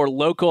probably more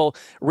local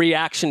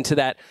reaction to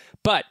that.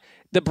 But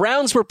the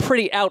Browns were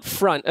pretty out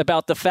front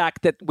about the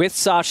fact that with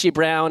Sashi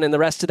Brown and the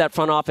rest of that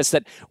front office,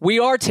 that we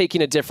are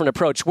taking a different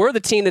approach. We're the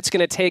team that's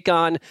going to take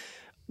on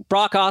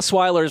Brock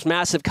Osweiler's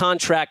massive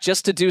contract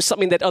just to do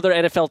something that other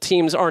NFL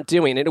teams aren't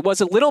doing. And it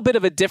was a little bit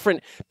of a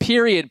different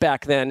period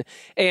back then.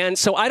 And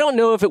so I don't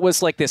know if it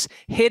was like this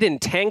hidden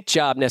tank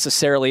job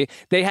necessarily.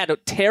 They had a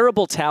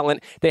terrible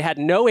talent. They had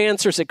no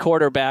answers at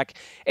quarterback.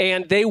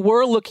 And they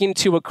were looking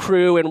to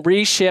accrue and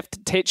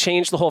reshift,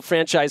 change the whole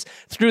franchise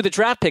through the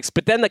draft picks.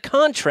 But then the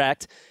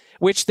contract,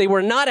 which they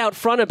were not out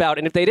front about,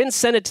 and if they didn't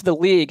send it to the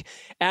league,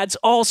 adds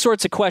all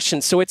sorts of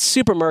questions. So it's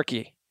super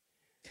murky.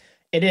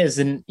 It is.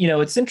 And,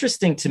 what's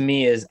interesting to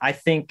me is I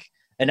think,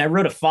 and I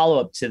wrote a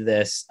follow-up to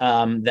this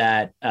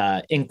that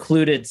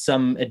included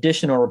some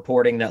additional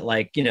reporting that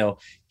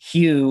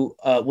Hugh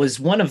was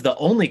one of the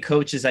only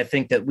coaches I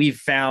think that we've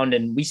found,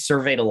 and we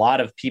surveyed a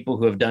lot of people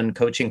who have done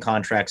coaching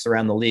contracts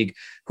around the league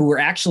who were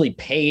actually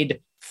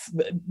paid,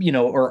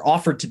 or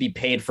offered to be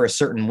paid for a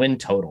certain win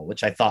total,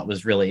 which I thought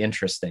was really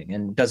interesting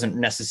and doesn't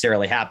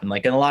necessarily happen.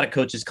 Like in a lot of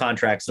coaches'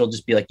 contracts, it'll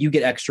just be like, you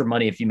get extra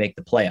money if you make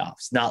the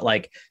playoffs, not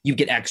like you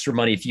get extra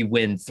money if you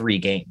win 3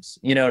 games.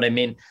 You know what I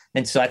mean?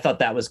 And so I thought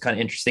that was kind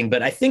of interesting.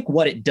 But I think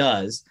what it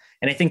does,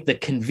 and I think the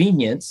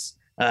convenience,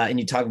 and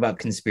you talk about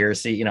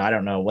conspiracy, I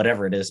don't know,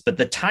 whatever it is, but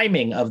the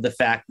timing of the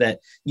fact that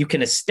you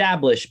can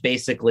establish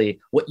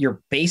basically what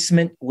your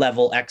basement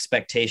level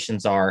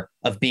expectations are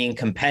of being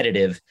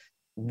competitive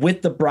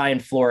with the Brian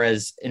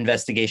Flores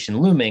investigation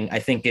looming, I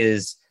think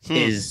is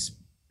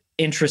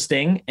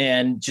interesting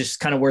and just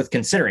kind of worth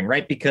considering,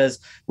 right? Because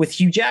with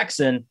Hugh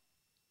Jackson,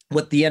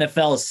 what the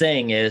NFL is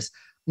saying is,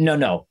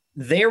 no,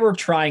 they were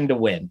trying to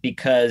win,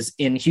 because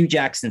in Hugh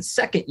Jackson's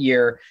second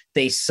year,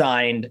 they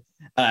signed,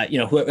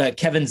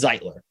 Kevin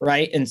Zeitler,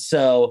 right? And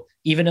so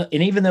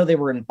even though they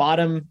were in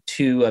bottom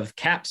 2 of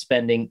cap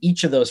spending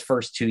each of those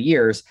first 2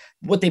 years,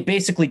 what they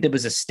basically did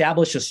was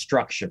establish a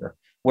structure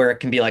where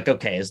it can be like,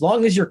 okay, as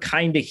long as you're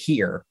kind of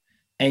here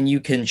and you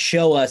can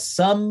show us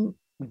some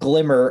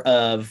glimmer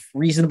of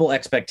reasonable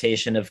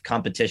expectation of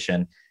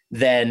competition,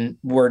 then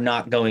we're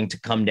not going to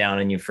come down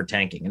on you for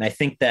tanking. And I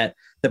think that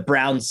the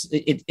Browns,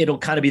 it'll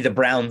kind of be the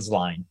Browns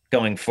line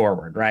going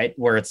forward, right?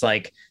 Where it's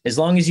like, as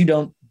long as you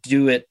don't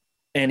do it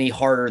any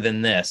harder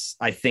than this,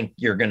 I think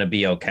you're going to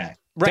be okay.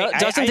 Right.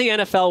 Doesn't the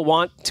NFL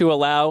want to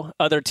allow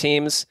other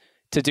teams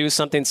to do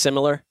something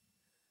similar?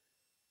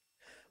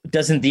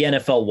 Doesn't the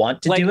NFL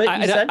want to do it?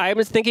 I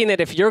was thinking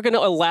that if you're going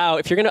to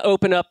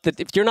open up,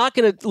 if you're not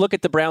going to look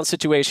at the Browns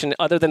situation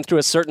other than through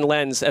a certain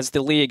lens as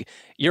the league,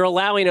 you're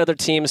allowing other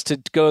teams to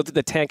go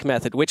the tank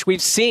method, which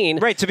we've seen.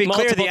 Right. To be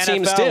clear, the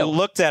NFL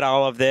looked at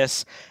all of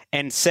this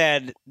and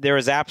said there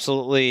was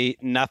absolutely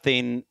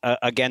nothing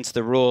against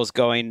the rules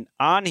going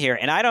on here.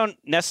 And I don't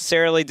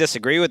necessarily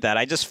disagree with that.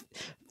 I just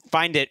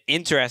find it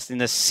interesting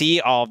to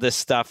see all this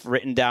stuff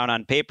written down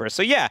on paper.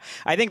 So yeah,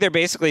 I think they're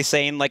basically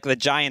saying, like the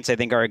Giants, I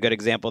think, are a good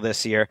example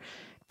this year.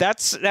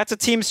 That's a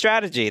team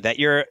strategy, that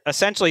you're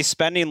essentially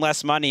spending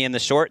less money in the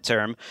short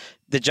term.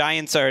 The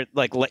Giants are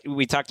like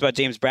we talked about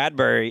James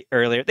Bradbury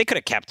earlier. They could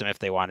have kept him if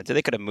they wanted to.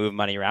 They could have moved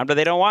money around, but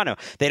they don't want to.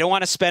 They don't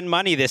want to spend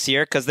money this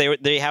year because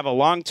they have a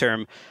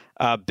long-term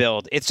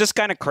build. It's just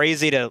kind of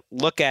crazy to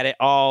look at it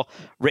all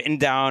written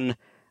down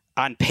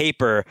on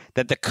paper,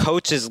 that the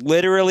coach is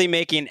literally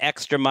making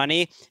extra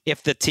money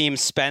if the team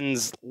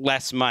spends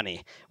less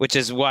money, which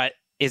is what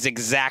is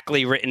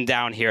exactly written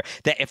down here.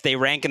 That if they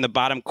rank in the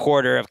bottom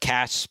quarter of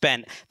cash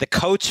spent, the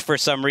coach for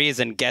some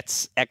reason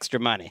gets extra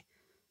money.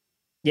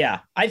 Yeah,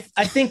 I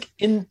think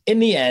in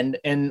the end,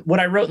 and what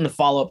I wrote in the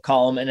follow-up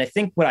column, and I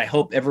think what I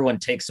hope everyone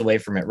takes away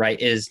from it,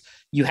 right, is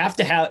you have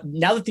to have,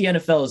 now that the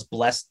NFL has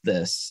blessed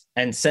this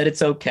and said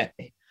it's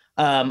okay,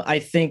 I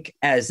think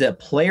as a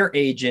player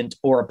agent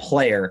or a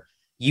player,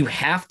 you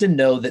have to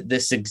know that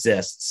this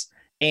exists.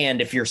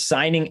 And if you're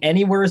signing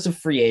anywhere as a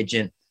free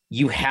agent,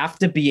 you have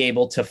to be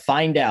able to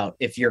find out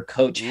if your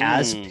coach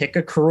has pick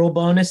accrual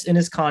bonus in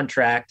his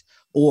contract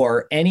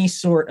or any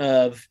sort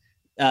of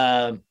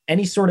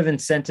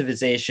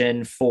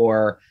incentivization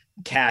for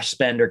cash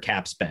spend or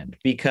cap spend,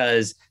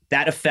 because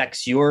that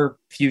affects your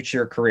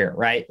future career,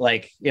 right?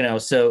 Like,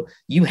 so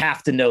you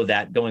have to know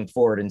that going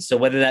forward. And so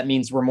whether that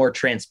means we're more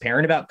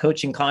transparent about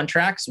coaching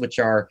contracts, which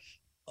are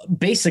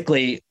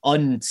basically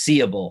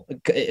unseeable.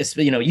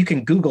 You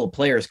can Google a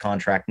player's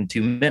contract in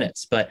 2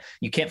 minutes, but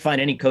you can't find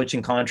any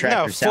coaching contract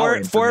or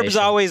salary Forbes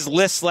always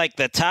lists like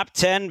the top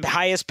 10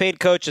 highest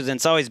paid coaches, and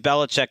it's always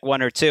Belichick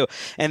 1 or 2,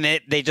 and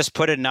they just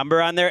put a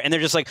number on there, and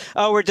they're just like,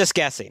 oh, we're just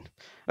guessing.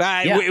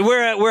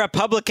 We're a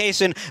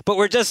publication, but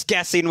we're just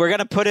guessing. We're going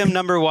to put him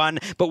number 1,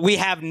 but we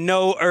have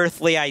no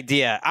earthly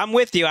idea. I'm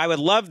with you. I would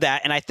love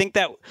that. And I think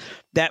that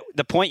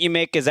the point you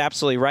make is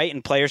absolutely right,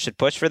 and players should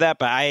push for that.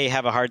 But I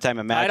have a hard time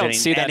imagining I don't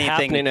see that anything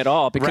happening at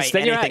all, because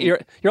then you're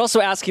also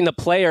asking the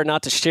player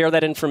not to share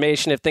that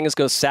information if things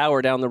go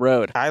sour down the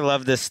road. I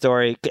love this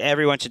story.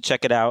 Everyone should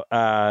check it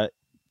out.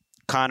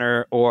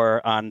 Connor,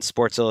 or on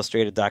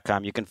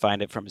sportsillustrated.com. You can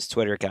find it from his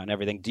Twitter account and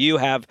everything. Do you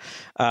have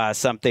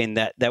something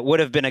that would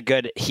have been a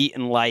good Heat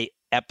and Light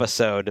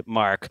episode,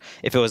 Mark,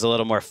 if it was a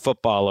little more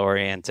football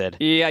oriented?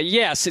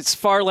 Yes, it's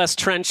far less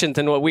trenchant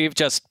than what we've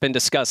just been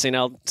discussing.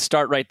 I'll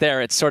start right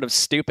there. It's sort of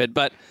stupid,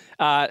 but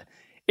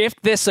if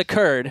this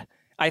occurred,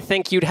 I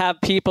think you'd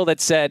have people that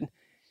said,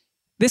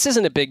 this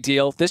isn't a big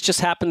deal. This just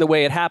happened the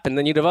way it happened.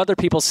 Then you'd have other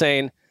people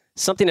saying,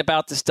 something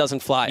about this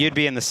doesn't fly. You'd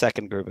be in the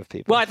second group of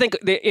people. Well, I think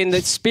in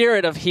the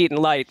spirit of Heat and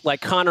Light,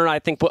 like Connor and I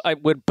think I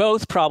would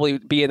both probably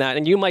be in that,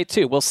 and you might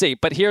too. We'll see.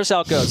 But here's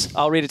how it goes.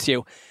 I'll read it to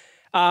you.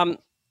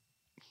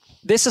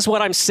 This is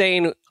what I'm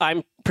saying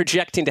I'm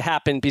projecting to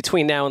happen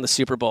between now and the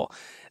Super Bowl.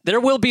 There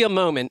will be a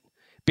moment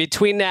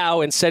between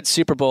now and said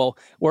Super Bowl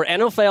where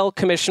NFL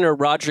Commissioner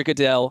Roger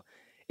Goodell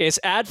is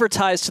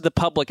advertised to the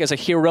public as a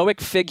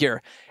heroic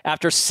figure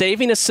after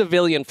saving a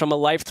civilian from a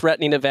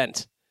life-threatening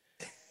event.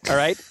 All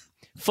right?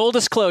 Full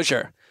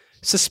disclosure,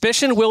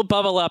 suspicion will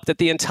bubble up that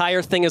the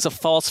entire thing is a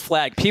false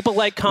flag. People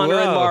like Connor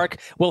and Mark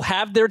will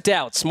have their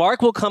doubts.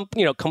 Mark will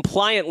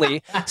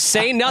compliantly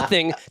say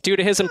nothing due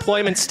to his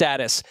employment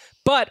status.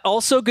 But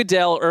also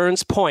Goodell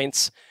earns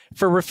points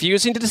for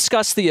refusing to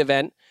discuss the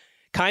event,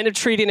 kind of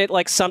treating it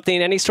like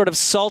something any sort of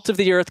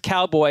salt-of-the-earth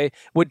cowboy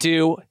would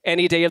do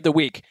any day of the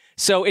week.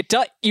 So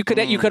you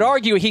could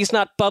argue he's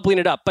not bubbling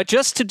it up. But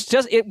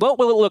what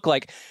will it look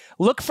like?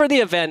 Look for the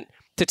event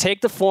to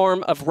take the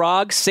form of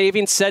Rog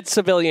saving said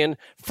civilian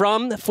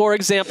from, for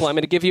example, I'm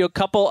going to give you a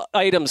couple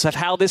items of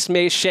how this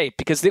may shape,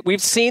 because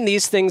we've seen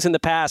these things in the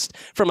past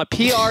from a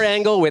PR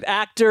angle with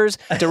actors,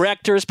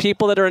 directors,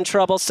 people that are in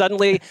trouble.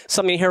 Suddenly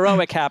something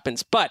heroic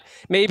happens, but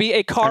maybe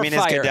a car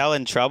fire. Is Goodell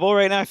in trouble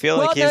right now? I feel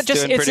like he's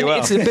doing pretty well.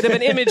 It's a bit of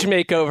an image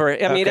makeover.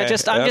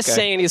 I'm just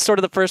saying he's sort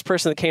of the first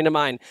person that came to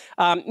mind.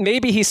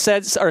 Maybe he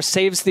saves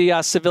the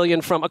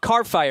civilian from a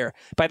car fire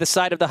by the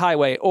side of the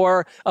highway,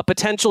 or a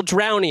potential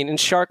drowning in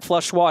shark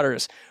flush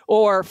waters,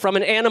 or from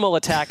an animal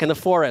attack in the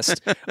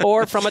forest,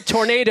 or from a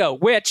tornado,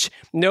 which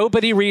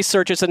nobody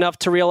researches enough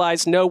to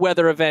realize no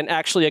weather event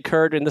actually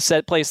occurred in the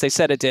said place they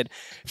said it did,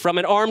 from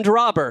an armed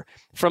robber,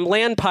 from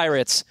land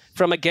pirates,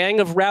 from a gang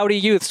of rowdy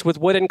youths with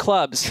wooden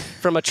clubs,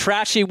 from a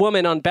trashy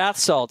woman on bath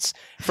salts,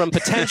 from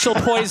potential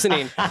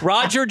poisoning.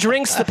 Roger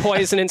drinks the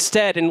poison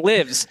instead and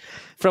lives.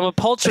 From a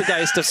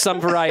poltergeist of some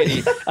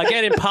variety.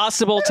 Again,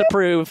 impossible to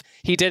prove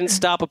he didn't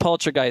stop a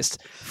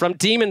poltergeist. From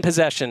demon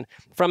possession.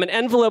 From an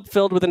envelope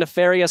filled with a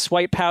nefarious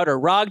white powder.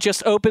 Rog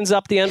just opens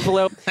up the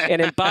envelope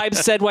and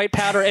imbibes said white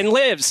powder and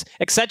lives,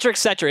 etc.,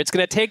 etc. It's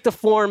going to take the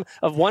form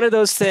of one of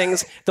those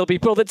things. There'll be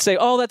people that say,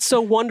 oh, that's so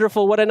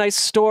wonderful. What a nice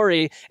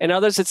story. And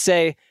others that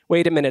say,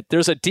 wait a minute,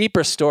 there's a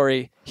deeper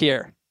story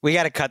here. We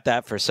got to cut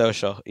that for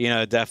social.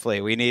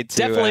 Definitely. We need to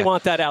definitely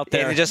want that out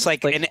there. Just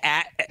like an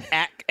at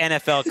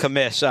NFL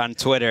commish on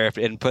Twitter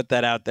and put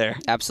that out there.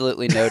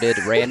 Absolutely noted.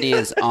 Randy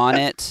is on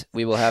it.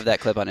 We will have that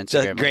clip on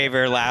Instagram.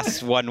 Graver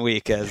last 1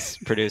 week as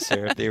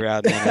producer of the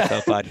Around the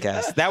NFL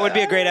podcast. That would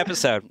be a great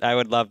episode. I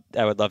would love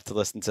to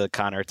listen to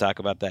Connor talk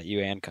about that. You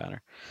and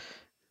Connor.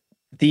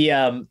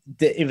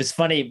 It was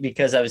funny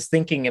because I was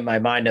thinking in my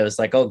mind, I was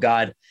like, oh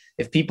God,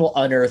 if people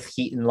unearth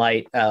Heat and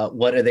Light,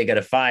 what are they going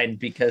to find?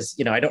 Because,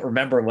 I don't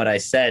remember what I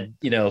said,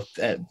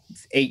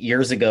 8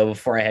 years ago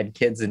before I had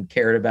kids and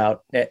cared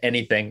about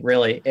anything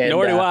really. And,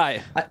 nor do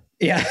I.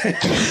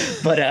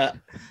 But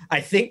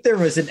I think there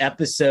was an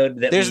episode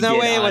that there's no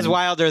way it was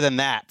wilder than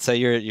that. So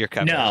you're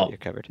covered. You're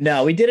covered.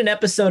 No, we did an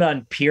episode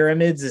on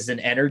pyramids as an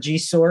energy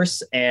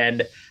source.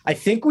 And I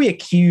think we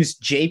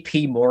accused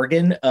JP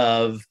Morgan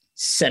of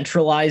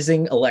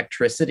centralizing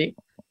electricity.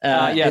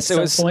 Yes, it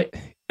was. Point.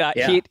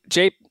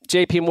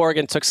 JP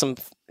Morgan took some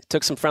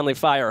friendly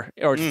fire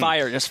or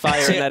fire in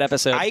that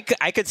episode.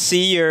 I could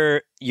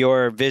see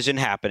your vision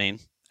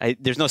happening.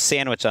 There's no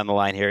sandwich on the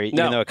line here,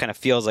 even though it kind of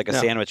feels like a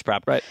sandwich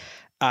prop. Right.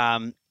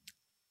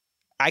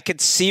 I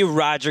could see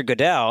Roger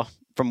Goodell,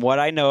 from what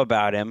I know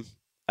about him,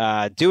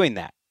 doing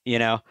that.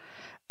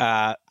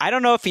 I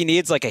don't know if he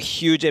needs like a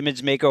huge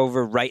image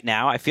makeover right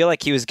now. I feel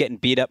like he was getting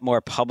beat up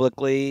more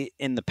publicly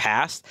in the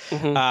past.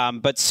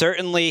 But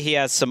certainly he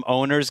has some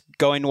owners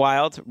going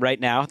wild right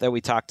now that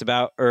we talked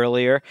about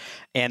earlier,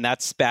 and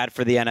that's bad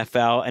for the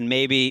NFL. And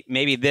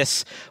maybe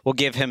this will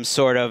give him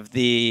sort of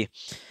the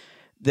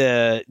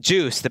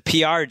juice, the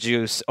PR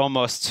juice,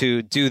 almost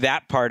to do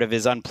that part of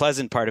his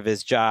unpleasant part of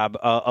his job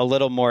a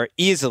little more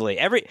easily.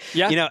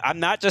 I'm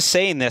not just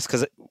saying this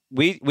because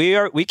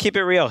we keep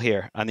it real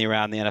here on the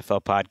Around the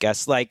NFL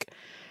podcast. Like,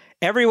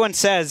 everyone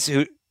says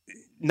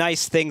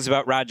nice things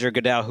about Roger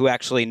Goodell who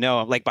actually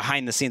know him, like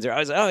behind the scenes. They're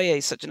always like, oh yeah,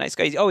 he's such a nice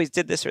guy. He always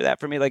did this or that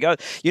for me. Like, oh,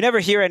 you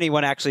never hear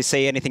anyone actually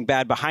say anything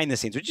bad behind the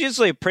scenes, which is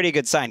usually a pretty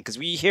good sign because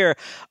we hear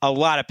a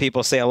lot of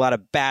people say a lot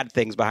of bad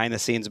things behind the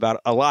scenes about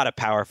a lot of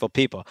powerful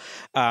people.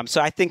 So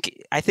I think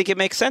it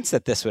makes sense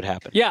that this would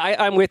happen. Yeah,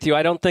 I'm with you.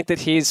 I don't think that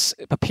he's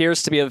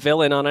appears to be a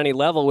villain on any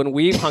level when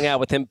we've hung out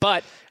with him,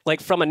 but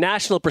like from a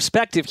national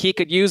perspective, he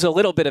could use a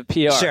little bit of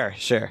PR.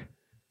 Sure.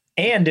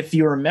 And if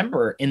you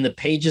remember, in the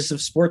pages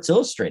of Sports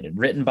Illustrated,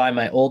 written by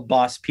my old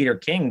boss, Peter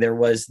King, there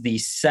was the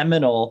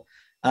seminal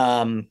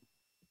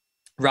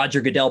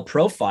Roger Goodell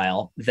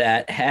profile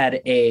that had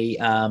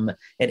an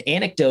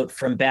anecdote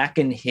from back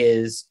in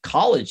his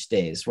college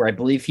days, where I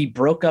believe he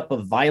broke up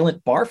a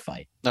violent bar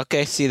fight.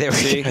 Okay, here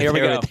we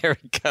go. There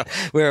we go.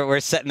 We're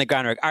setting the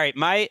groundwork. All right,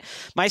 my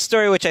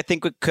story, which I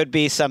think could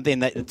be something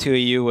that the two of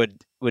you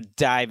would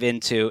dive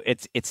into.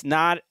 It's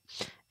not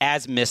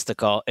as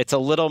mystical. It's a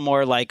little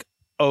more like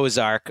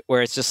Ozark,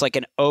 where it's just like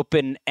an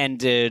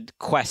open-ended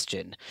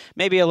question,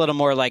 maybe a little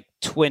more like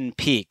Twin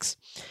Peaks.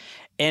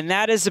 And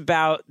that is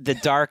about the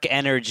dark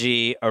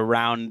energy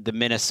around the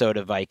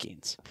Minnesota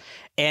Vikings.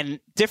 And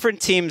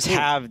different teams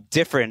have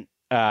different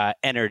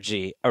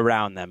energy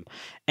around them.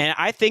 And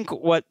I think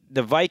what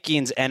the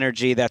Vikings'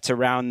 energy that's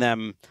around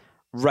them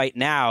right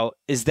now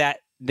is that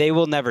they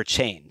will never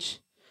change.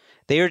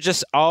 They are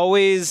just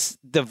always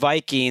the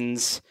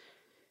Vikings.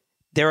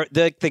 They're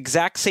the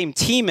exact same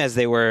team as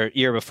they were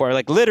year before.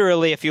 Like,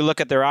 literally, if you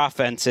look at their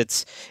offense,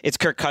 it's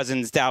Kirk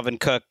Cousins, Dalvin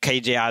Cook,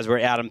 KJ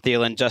Osborne, Adam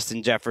Thielen,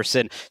 Justin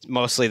Jefferson. It's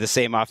mostly the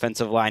same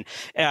offensive line.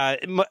 A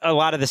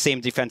lot of the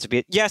same defensive.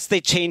 Yes,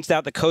 they changed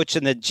out the coach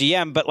and the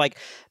GM, but like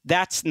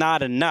that's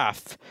not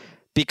enough,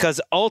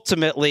 because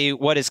ultimately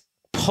what is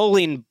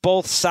pulling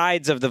both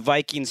sides of the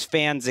Vikings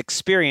fans'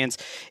 experience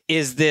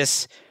is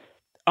this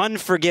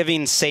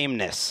unforgiving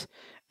sameness.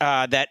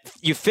 That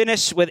you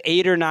finish with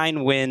 8 or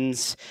 9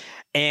 wins,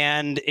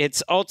 and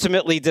it's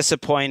ultimately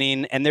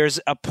disappointing. And there's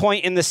a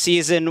point in the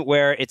season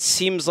where it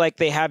seems like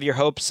they have your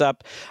hopes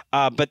up,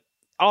 but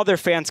all their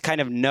fans kind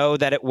of know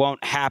that it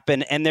won't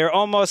happen. And they're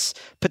almost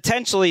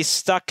potentially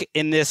stuck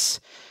in this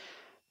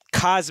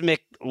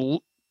cosmic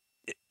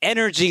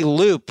energy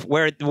loop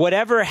where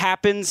whatever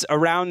happens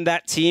around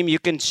that team, you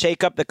can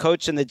shake up the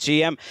coach and the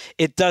GM.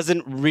 It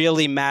doesn't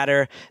really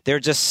matter. They're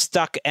just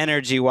stuck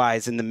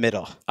energy-wise in the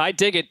middle. I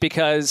dig it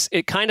because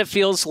it kind of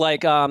feels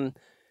like a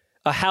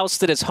house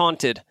that is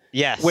haunted.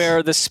 Yes.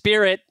 Where the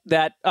spirit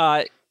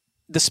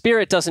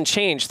doesn't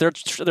change.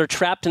 They're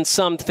trapped in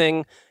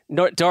something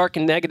dark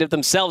and negative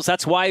themselves.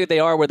 That's why they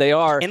are where they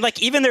are. And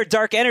like even their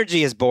dark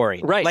energy is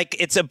boring. Right. Like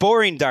it's a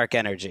boring dark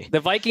energy. The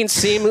Vikings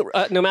seem,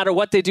 no matter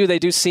what they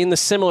do seem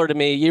similar to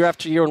me year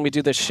after year when we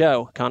do this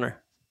show,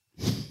 Connor.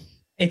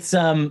 It's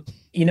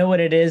you know what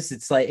it is?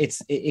 It's like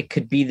it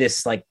could be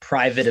this like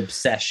private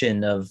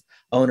obsession of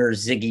owner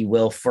Ziggy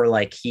Wilf, for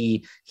like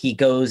he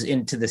goes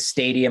into the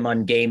stadium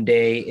on game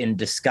day in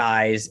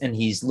disguise and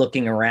he's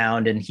looking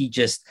around and he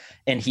just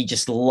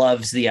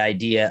loves the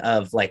idea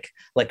of like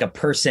a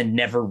person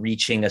never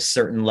reaching a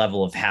certain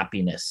level of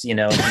happiness, you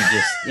know.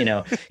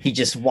 He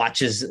just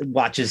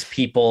watches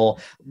people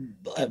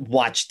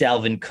watch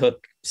Dalvin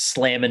Cook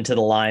slam into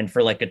the line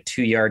for like a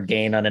 2-yard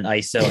gain on an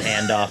ISO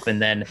handoff and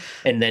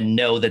then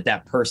know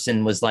that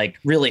person was like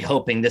really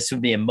hoping this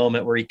would be a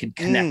moment where he could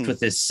connect with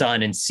his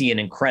son and see an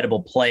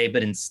incredible play,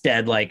 but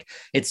instead like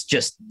it's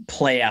just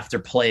play after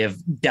play of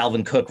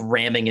Dalvin Cook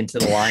ramming into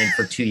the line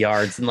for 2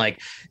 yards. And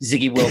like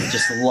Ziggy Wilf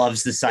just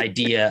loves this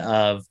idea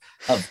of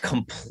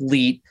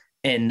complete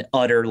and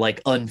utter like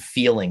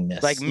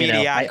unfeelingness, like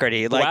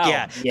mediocrity.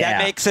 That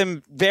makes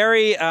him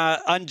very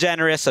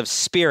ungenerous of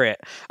spirit,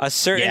 a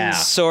certain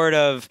sort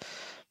of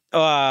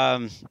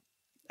not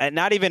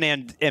even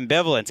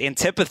ambivalence,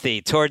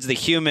 antipathy towards the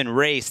human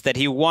race that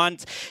he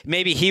wants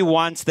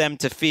them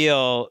to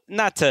feel,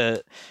 not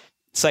to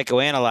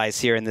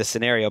psychoanalyze here in this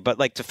scenario, but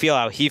like to feel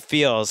how he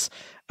feels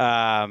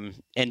and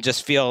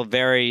just feel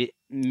very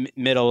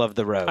middle of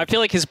the road. I feel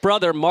like his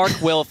brother Mark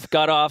Wilf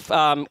got off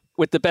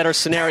with the better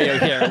scenario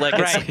here. Like,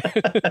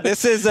 right.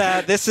 This is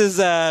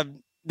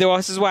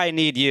why I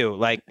need you,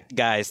 like,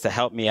 guys, to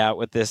help me out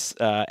with this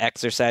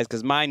exercise,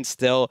 because mine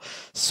still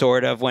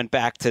sort of went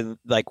back to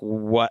like,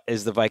 what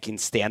is the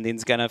Vikings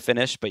standings gonna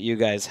finish? But you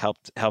guys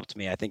helped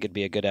me. I think it'd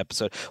be a good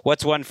episode.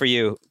 What's one for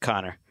you,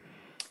 Connor?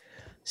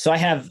 So I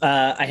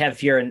have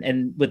here,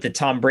 and with the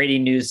Tom Brady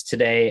news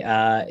today,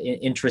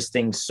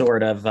 interesting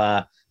sort of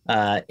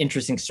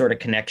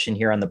connection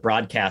here on the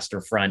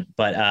broadcaster front.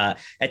 But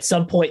at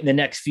some point in the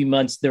next few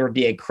months, there will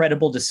be a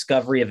credible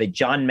discovery of a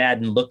John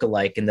Madden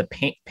lookalike in the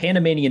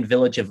Panamanian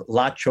village of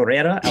La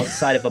Chorrera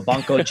outside of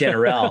Abanco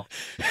General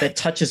that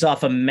touches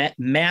off a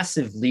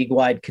massive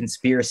league-wide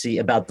conspiracy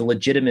about the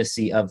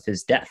legitimacy of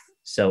his death.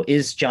 So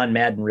is John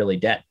Madden really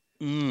dead?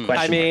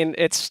 I mean,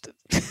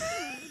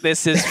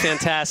 this is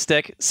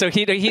fantastic. So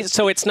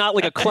so it's not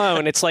like a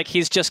clone. It's like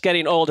he's just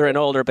getting older and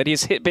older, but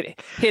he's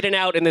hidden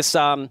out in this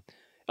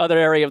other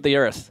area of the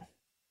earth.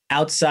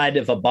 Outside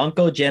of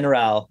Abanco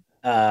General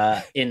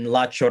in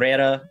La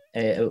Chorrera,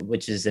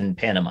 which is in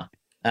Panama.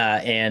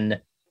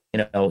 And,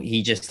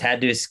 he just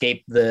had to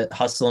escape the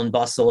hustle and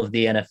bustle of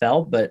the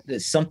NFL, but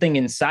something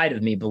inside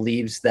of me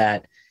believes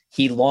that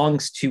he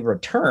longs to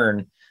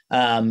return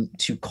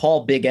to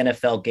call big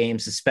NFL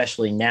games,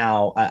 especially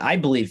now. I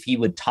believe he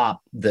would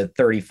top the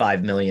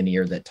 $35 million a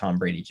year that Tom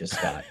Brady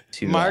just got.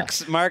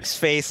 Mark's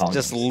face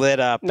just lit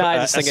up,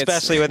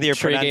 especially with your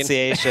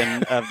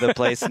pronunciation of the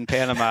place in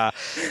Panama.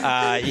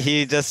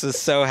 He just was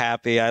so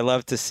happy. I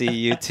love to see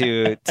you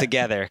two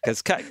together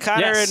because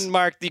Connor and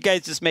Mark, you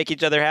guys just make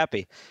each other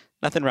happy.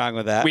 Nothing wrong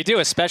with that. We do,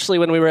 especially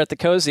when we were at the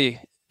Cozy,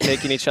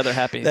 making each other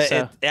happy.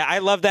 I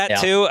love that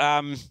too.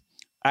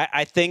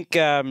 I think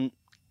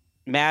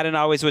Madden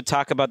always would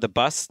talk about the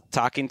bus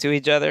talking to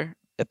each other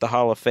at the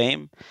Hall of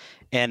Fame.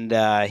 And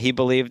he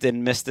believed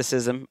in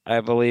mysticism.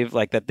 I believe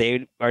that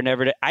they are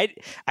never dead.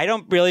 I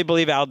don't really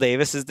believe Al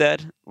Davis is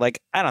dead.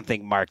 I don't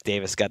think Mark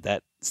Davis got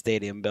that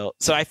stadium built.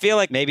 So I feel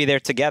like maybe they're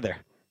together.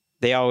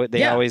 They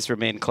always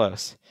remain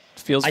close.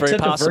 Feels very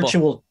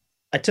possible.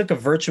 I took a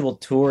virtual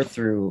tour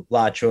through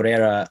La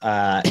Chorrera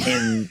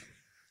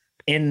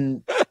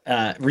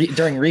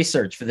during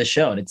research for the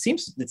show, and it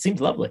seems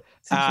lovely. It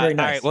seems very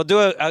nice. All right, we'll do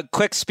a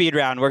quick speed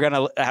round. We're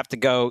gonna have to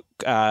go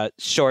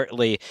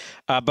shortly,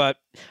 but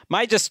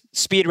my just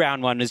speed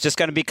round one is just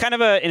going to be kind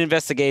of an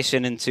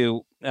investigation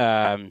into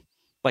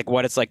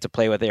what it's like to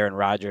play with Aaron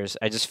Rodgers.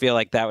 I just feel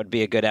like that would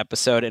be a good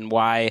episode, and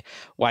why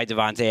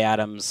Davante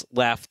Adams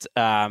left.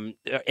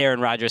 Aaron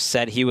Rodgers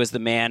said he was the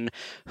man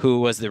who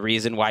was the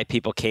reason why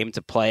people came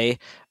to play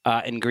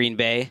in Green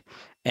Bay.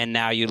 And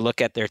now you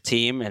look at their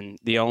team, and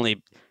the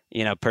only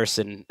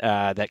person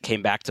that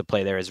came back to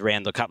play there is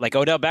Randall Cobb. Like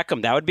Odell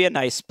Beckham, that would be a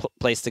nice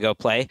place to go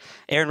play.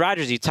 Aaron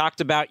Rodgers, you talked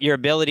about your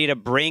ability to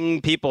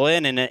bring people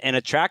in and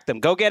attract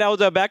them. Go get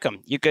Odell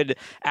Beckham. You could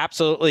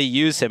absolutely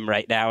use him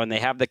right now, and they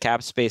have the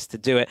cap space to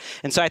do it.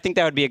 And so I think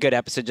that would be a good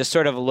episode, just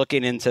sort of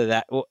looking into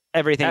that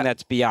everything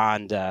that's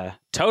beyond.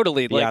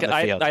 Totally. Beyond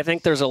the field. I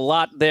think there's a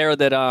lot there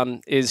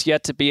that is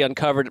yet to be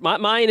uncovered.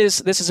 Mine is,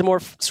 this is a more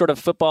sort of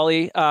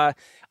football-y.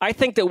 I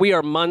think that we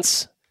are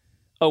months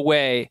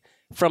away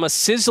from a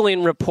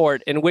sizzling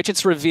report in which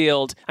it's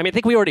revealed. I mean, I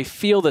think we already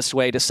feel this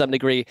way to some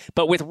degree,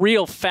 but with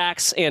real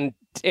facts and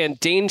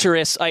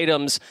dangerous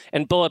items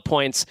and bullet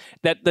points,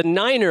 that the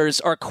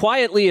Niners are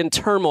quietly in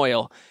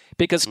turmoil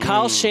because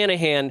Kyle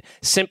Shanahan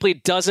simply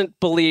doesn't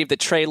believe that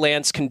Trey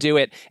Lance can do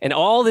it. And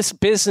all this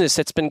business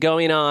that's been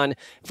going on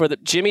for the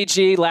Jimmy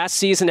G last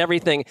season,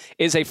 everything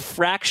is a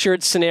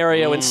fractured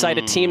scenario inside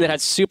a team that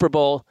has Super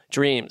Bowl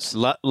dreams.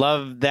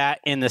 Love that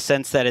in the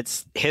sense that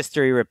it's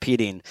history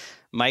repeating.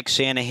 Mike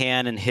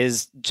Shanahan and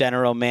his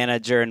general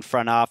manager and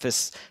front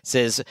office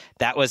says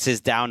that was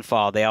his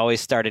downfall. They always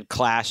started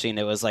clashing.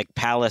 It was like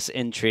palace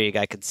intrigue.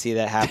 I could see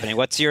that happening.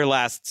 What's your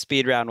last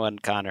speed round one,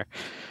 Connor?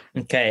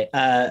 Okay.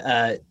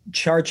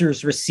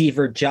 Chargers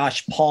receiver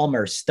Josh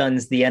Palmer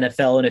stuns the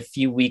NFL in a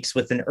few weeks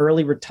with an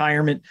early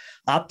retirement,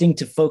 opting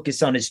to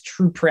focus on his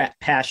true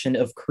passion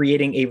of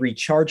creating a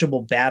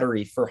rechargeable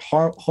battery for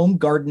home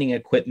gardening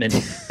equipment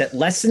that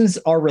lessens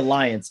our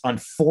reliance on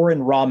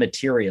foreign raw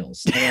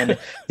materials. And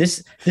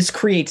this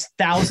creates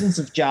thousands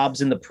of jobs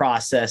in the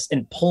process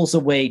and pulls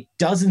away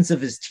dozens of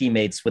his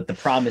teammates with the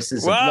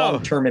promises of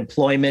long-term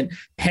employment,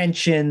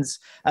 pensions,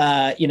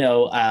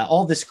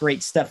 all this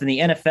great stuff. And the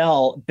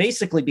NFL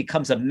basically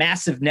becomes a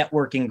massive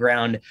networking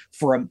ground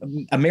for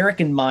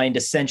American Mind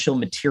essential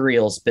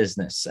materials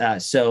business.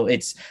 So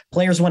it's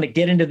players want to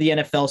get into the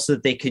NFL so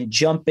that they can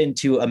jump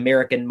into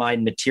American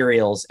Mind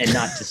materials and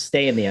not to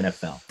stay in the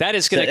NFL. That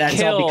is going to kill.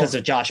 That's all because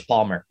of Josh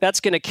Palmer. That's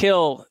going to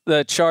kill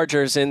the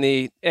Chargers in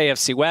the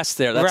AFC West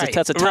there. That's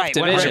a tough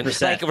division.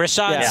 100%. Like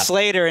Rashawn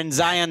Slater and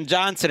Zion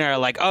Johnson are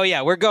like, oh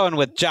yeah, we're going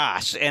with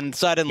Josh. And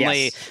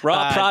suddenly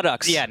raw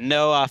products. Yeah,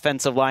 no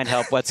offensive line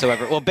help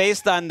whatsoever. Well,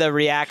 based on the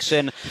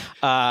reaction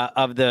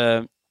of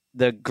the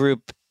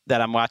group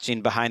that I'm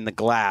watching behind the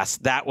glass,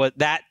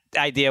 that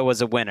idea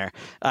was a winner.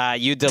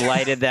 You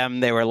delighted them.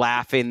 They were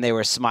laughing. They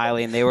were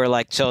smiling. They were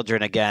like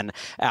children again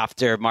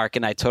after Mark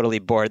and I totally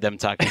bored them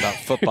talking about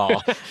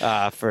football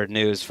for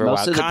news for a while.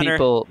 Most of the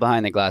people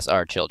behind the glass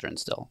are children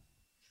still.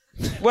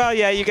 Well,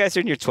 yeah, you guys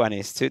are in your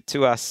 20s.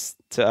 To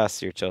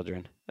us, you're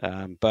children.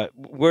 But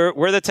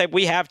we're the type,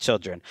 we have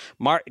children.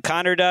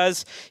 Connor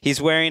does.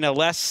 He's wearing a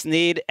Les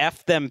Snead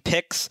F Them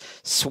Picks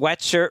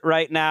sweatshirt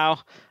right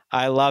now.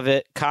 I love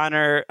it.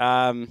 Connor,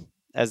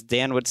 as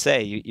Dan would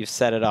say, you've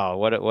said it all.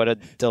 What a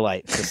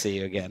delight to see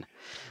you again.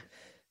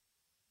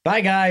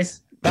 Bye,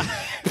 guys. Bye.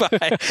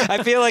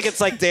 I feel like it's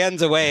like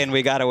Dan's away and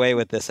we got away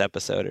with this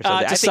episode or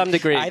something. To some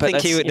degree. I think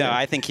he would. No,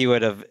 I think he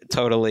would have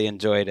totally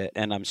enjoyed it,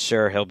 and I'm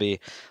sure he'll be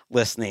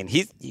listening.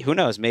 Who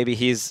knows? Maybe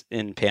he's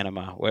in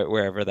Panama,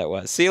 wherever that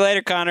was. See you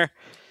later, Connor.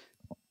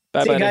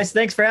 Bye, see you guys.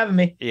 Thanks for having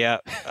me. Yeah.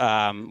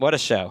 What a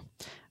show.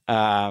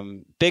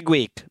 Big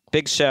week,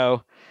 big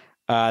show.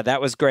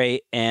 That was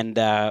great, and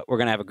we're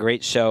gonna have a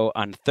great show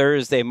on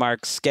Thursday.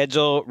 Mark,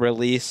 schedule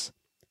release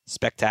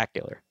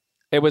spectacular.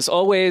 It was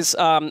always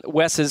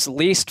Wes's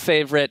least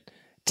favorite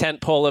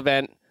tentpole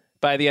event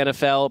by the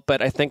NFL,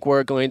 but I think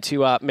we're going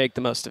to make the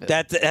most of it.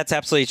 That's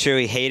absolutely true.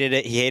 He hated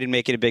it. He hated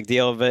making a big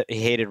deal of it.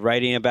 He hated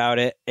writing about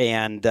it.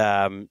 And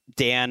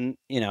Dan,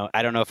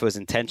 I don't know if it was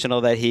intentional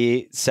that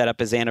he set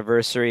up his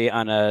anniversary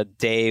on a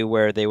day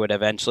where they would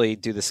eventually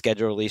do the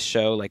schedule release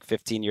show like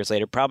 15 years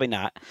later. Probably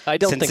not. I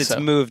don't think so. Since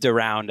it's moved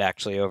around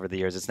actually over the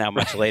years. It's now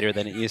much later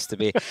than it used to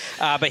be.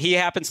 But he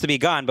happens to be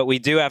gone. But we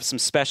do have some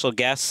special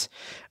guests.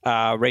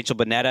 Rachel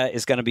Bonnetta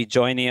is going to be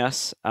joining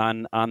us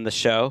on the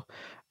show.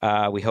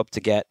 We hope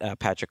to get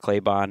Patrick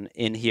Claybon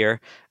in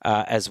here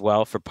as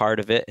well for part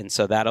of it. And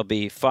so that'll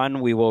be fun.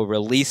 We will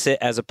release it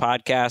as a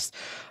podcast,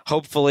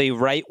 hopefully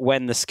right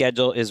when the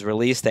schedule is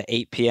released at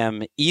 8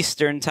 p.m.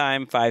 Eastern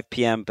time, 5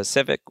 p.m.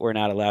 Pacific. We're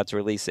not allowed to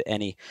release it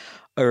any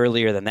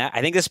earlier than that.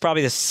 I think this is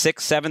probably the 6th,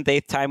 7th,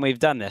 8th time we've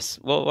done this.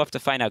 We'll have to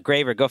find out.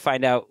 Graver, go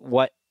find out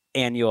what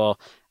annual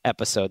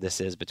episode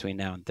this is between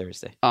now and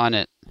Thursday. On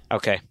it.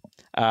 Okay.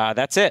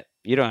 That's it.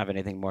 You don't have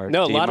anything more.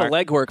 No, a lot of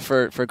legwork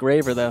for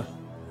Graver, though.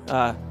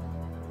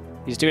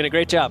 He's doing a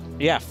great job.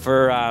 Yeah,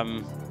 for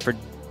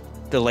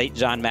the late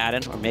John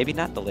Madden, or maybe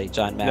not the late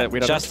John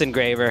Madden. Justin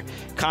Graver,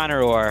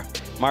 Connor Orr,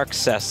 Mark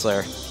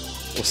Sessler.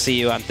 We'll see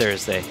you on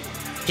Thursday.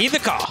 Heed the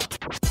call.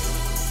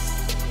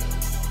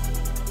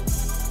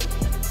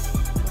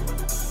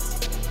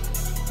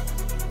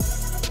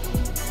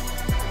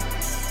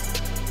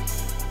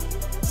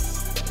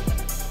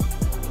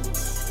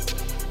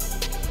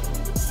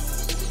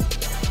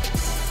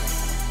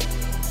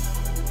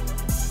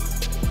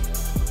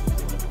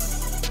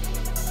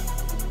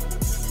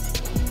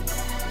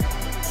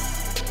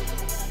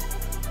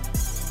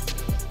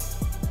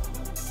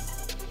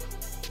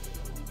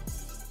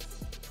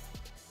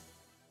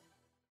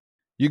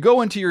 You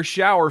go into your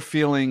shower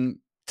feeling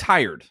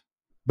tired,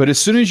 but as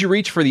soon as you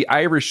reach for the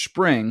Irish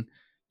Spring,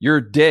 your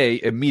day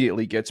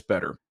immediately gets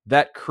better.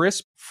 That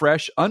crisp,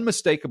 fresh,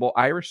 unmistakable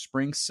Irish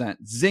Spring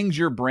scent zings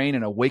your brain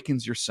and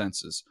awakens your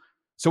senses.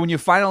 So when you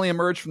finally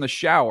emerge from the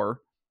shower,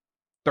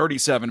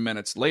 37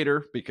 minutes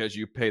later, because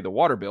you pay the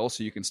water bill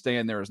so you can stay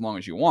in there as long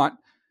as you want,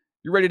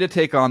 you're ready to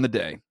take on the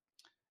day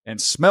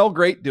and smell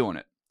great doing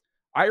it.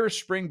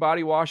 Irish Spring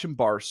Body Wash and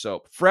Bar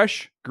Soap.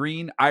 Fresh,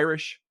 green,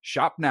 Irish.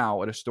 Shop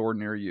now at a store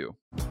near you.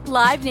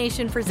 Live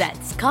Nation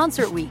presents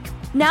Concert Week.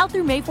 Now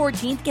through May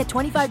 14th, get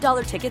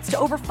 $25 tickets to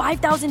over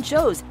 5,000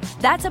 shows.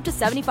 That's up to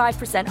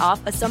 75%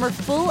 off a summer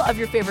full of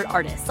your favorite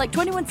artists like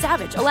 21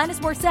 Savage, Alanis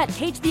Morissette,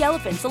 Cage the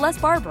Elephant,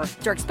 Celeste Barber,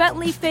 Dierks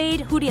Bentley,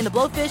 Fade, Hootie and the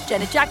Blowfish,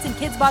 Janet Jackson,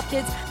 Kids Bop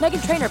Kids,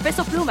 Meghan Trainor,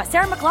 Bissell Pluma,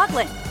 Sarah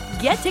McLachlan.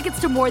 Get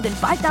tickets to more than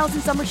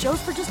 5,000 summer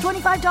shows for just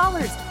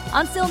 $25.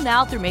 Until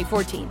now through May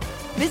 14th.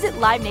 Visit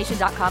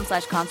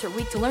LiveNation.com/Concert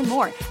Week to learn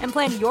more and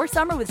plan your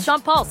summer with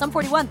Sean Paul, Sum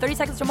 41, 30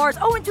 Seconds to Mars,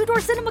 and Two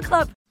Door Cinema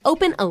Club.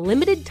 Open a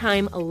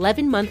limited-time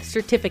 11-month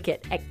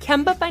certificate at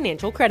Kemba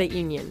Financial Credit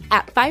Union.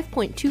 At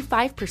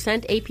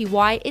 5.25%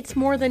 APY, it's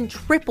more than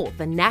triple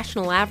the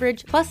national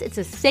average, plus it's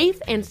a safe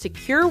and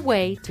secure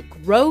way to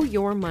grow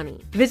your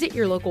money. Visit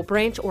your local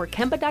branch or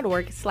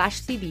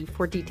kemba.org/CD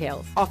for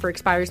details. Offer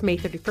expires May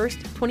 31st,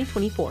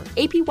 2024.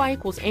 APY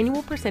equals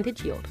annual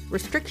percentage yield.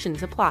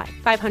 Restrictions apply.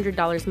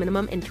 $500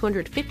 minimum and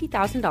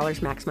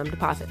 $250,000 maximum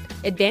deposit.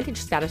 Advantage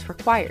status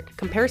required.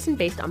 Comparison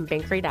based on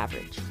bank rate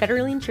average.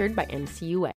 Federally insured by NCUA.